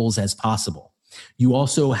labels as possible. You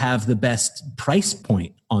also have the best price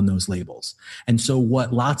point on those labels. And so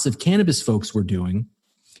what lots of cannabis folks were doing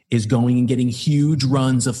is going and getting huge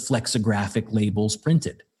runs of flexographic labels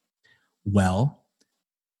printed. Well,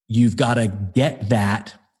 you've got to get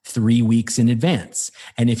that 3 weeks in advance.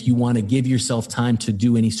 And if you want to give yourself time to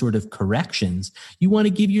do any sort of corrections, you want to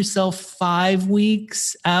give yourself 5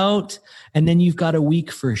 weeks out, and then you've got a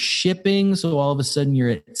week for shipping. So all of a sudden you're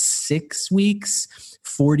at 6 weeks,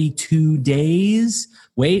 42 days.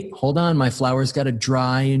 Wait, hold on. My flower's got to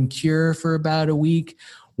dry and cure for about a week.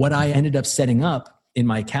 What I ended up setting up in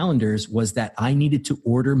my calendars was that I needed to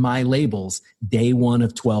order my labels day 1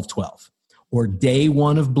 of 12/12. Or day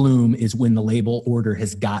 1 of bloom is when the label order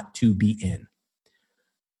has got to be in.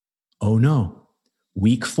 Oh no,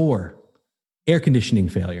 week 4, air conditioning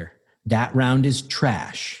failure. That round is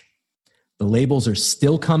trash. The labels are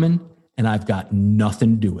still coming and I've got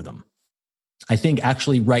nothing to do with them. I think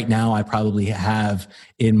actually right now I probably have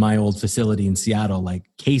in my old facility in Seattle, like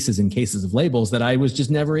cases and cases of labels that I was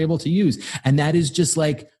just never able to use. And that is just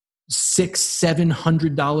like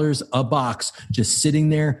 $600-700 a box, just sitting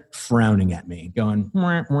there frowning at me, going,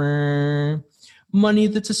 wah, wah. Money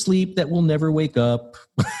that's asleep that will never wake up.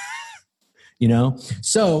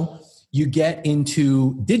 So you get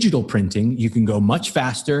into digital printing. You can go much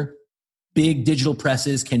faster. Big digital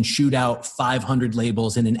presses can shoot out 500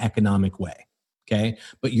 labels in an economic way. Okay.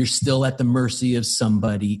 But you're still at the mercy of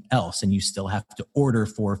somebody else, and you still have to order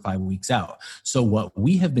 4 or 5 weeks out. So what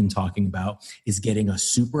we have been talking about is getting a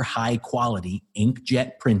super high quality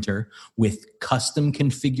inkjet printer with custom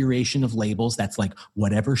configuration of labels. That's like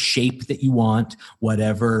whatever shape that you want,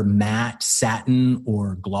 whatever matte, satin,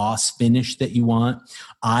 or gloss finish that you want.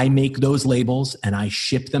 I make those labels and I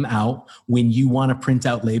ship them out. When you want to print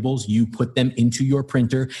out labels, you put them into your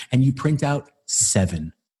printer and you print out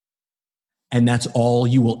 7. And that's all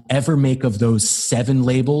you will ever make of those 7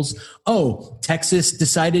 labels. Oh, Texas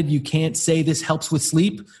decided you can't say this helps with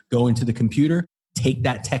sleep. Go into the computer, take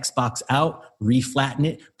that text box out, reflatten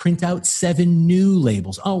it, print out 7 new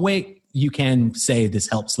labels. Oh, wait, you can say this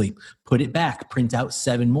helps sleep. Put it back, print out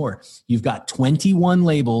 7 more. You've got 21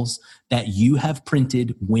 labels that you have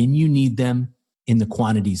printed when you need them in the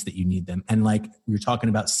quantities that you need them. And like we were talking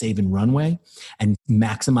about saving runway and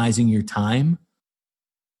maximizing your time.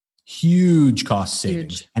 Huge cost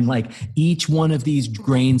savings. Huge. And like each one of these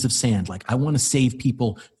grains of sand, like I want to save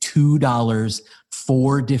people $2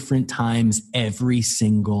 4 different times every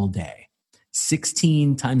single day.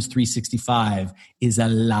 16 times 365 is a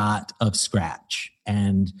lot of scratch.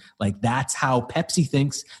 And like that's how Pepsi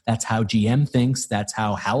thinks. That's how GM thinks. That's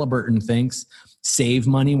how Halliburton thinks. Save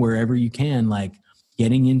money wherever you can. Like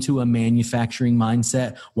getting into a manufacturing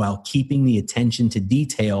mindset while keeping the attention to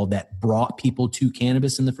detail that brought people to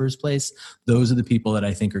cannabis in the first place, those are the people that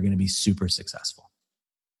I think are going to be super successful.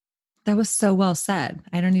 That was so well said.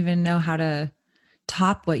 I don't even know how to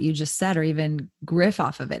top what you just said or even riff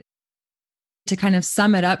off of it. To kind of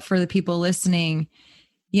sum it up for the people listening,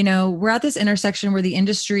 we're at this intersection where the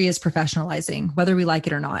industry is professionalizing, whether we like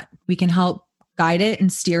it or not. We can help guide it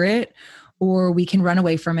and steer it, or we can run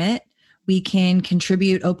away from it. We can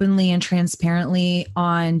contribute openly and transparently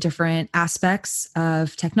on different aspects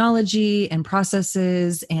of technology and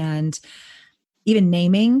processes, and even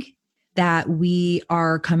naming that we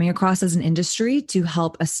are coming across as an industry to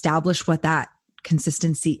help establish what that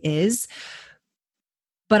consistency is.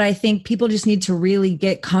 But I think people just need to really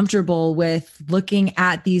get comfortable with looking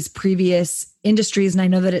at these previous industries. And I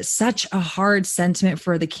know that it's such a hard sentiment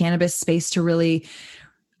for the cannabis space to really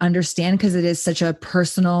understand, because it is such a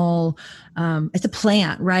personal, it's a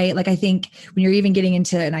plant, right? Like, I think when you're even getting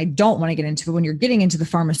into, and I don't want to get into, but when you're getting into the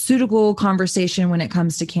pharmaceutical conversation, when it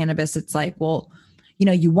comes to cannabis, it's like, well,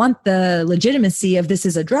 you want the legitimacy of this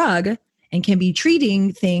is a drug and can be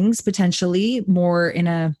treating things potentially more in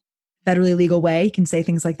a federally legal way. You can say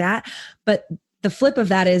things like that. But the flip of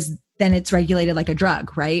that is then it's regulated like a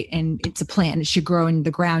drug, right? And it's a plant. It should grow in the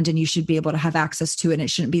ground and you should be able to have access to it. And it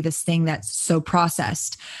shouldn't be this thing that's so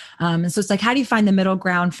processed. And so it's like, how do you find the middle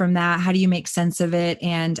ground from that? How do you make sense of it?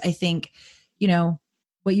 And I think,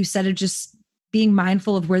 what you said of just being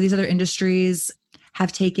mindful of where these other industries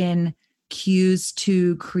have taken cues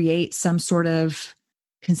to create some sort of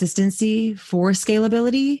consistency for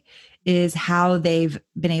scalability is how they've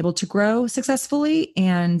been able to grow successfully.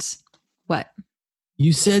 And what?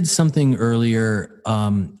 You said something earlier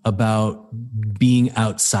about being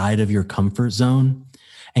outside of your comfort zone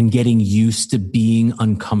and getting used to being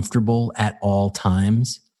uncomfortable at all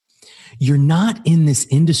times. You're not in this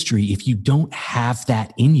industry if you don't have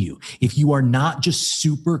that in you. If you are not just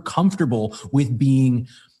super comfortable with being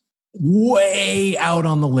way out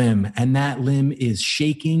on the limb, and that limb is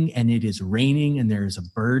shaking and it is raining and there's a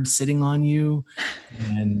bird sitting on you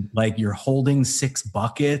and like you're holding 6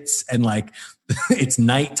 buckets and like it's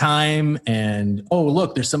nighttime and, oh,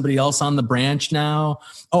 look, there's somebody else on the branch now.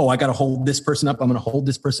 Oh, I got to hold this person up. I'm going to hold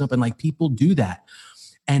this person up. And like people do that.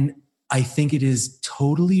 And I think it is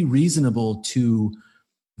totally reasonable to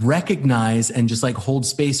recognize and just like hold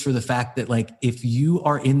space for the fact that like, if you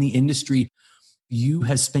are in the industry, you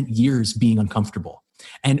have spent years being uncomfortable.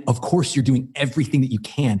 And of course, you're doing everything that you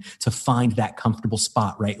can to find that comfortable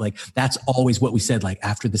spot, right? Like that's always what we said, like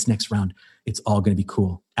after this next round, it's all going to be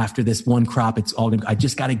cool. After this one crop, it's all going to, I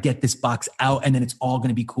just got to get this box out and then it's all going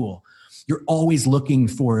to be cool. You're always looking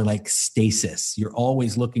for like stasis. You're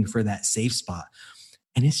always looking for that safe spot.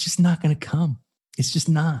 And it's just not going to come. It's just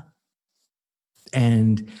not.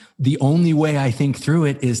 And the only way I think through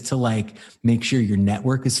it is to like make sure your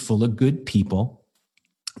network is full of good people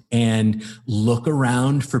and look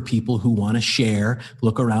around for people who want to share,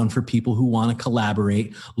 look around for people who want to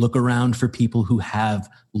collaborate, look around for people who have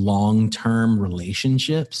long-term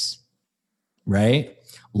relationships, right?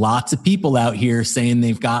 Lots of people out here saying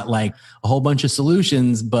they've got like a whole bunch of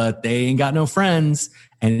solutions, but they ain't got no friends.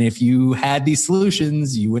 And if you had these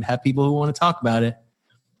solutions, you would have people who want to talk about it.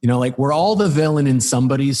 Like we're all the villain in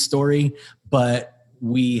somebody's story, but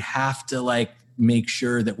we have to like make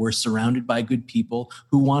sure that we're surrounded by good people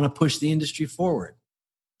who want to push the industry forward.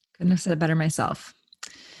 Couldn't have said it better myself.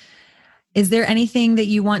 Is there anything that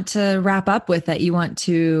you want to wrap up with that you want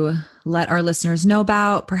to let our listeners know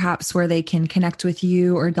about, perhaps where they can connect with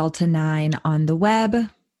you or Delta 9 on the web?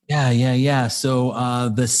 Yeah. So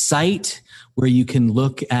the site where you can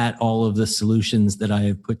look at all of the solutions that I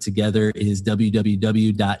have put together is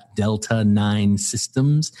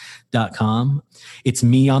www.delta9systems.com. It's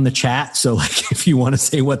me on the chat. So like, if you want to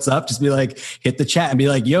say what's up, just be like, hit the chat and be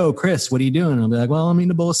like, yo, Chris, what are you doing? And I'll be like, well, I'm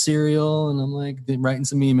eating a bowl of cereal and I'm like writing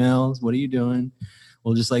some emails. What are you doing?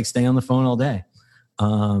 We'll just like stay on the phone all day.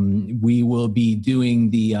 We will be doing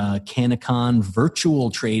the CannaCon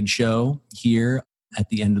virtual trade show here at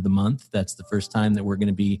the end of the month. That's the first time that we're going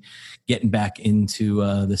to be getting back into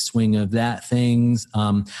the swing of that things.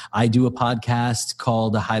 I do a podcast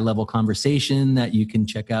called A High Level Conversation that you can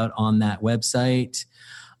check out on that website.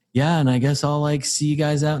 Yeah, and I guess I'll like see you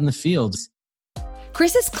guys out in the fields.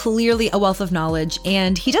 Chris is clearly a wealth of knowledge,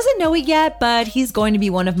 and he doesn't know it yet, but he's going to be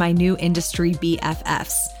one of my new industry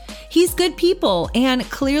BFFs. He's good people, and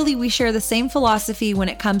clearly we share the same philosophy when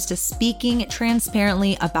it comes to speaking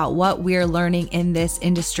transparently about what we're learning in this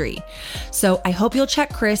industry. So I hope you'll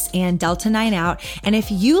check Chris and Delta 9 out. And if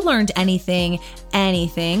you learned anything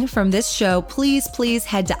from this show, please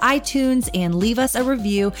head to iTunes and leave us a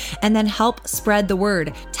review and then help spread the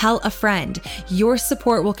word. Tell a friend. Your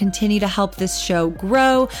support will continue to help this show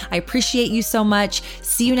grow. I appreciate you so much.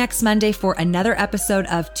 See you next Monday for another episode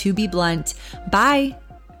of To Be Blunt. Bye.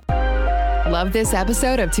 Love this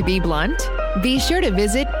episode of To Be Blunt? Be sure to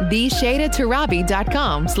visit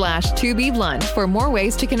theshadatarabi.com/tobeblunt for more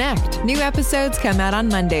ways to connect. New episodes come out on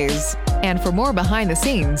Mondays. And for more behind the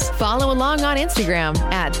scenes, follow along on Instagram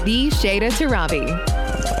 @theshadatarabi.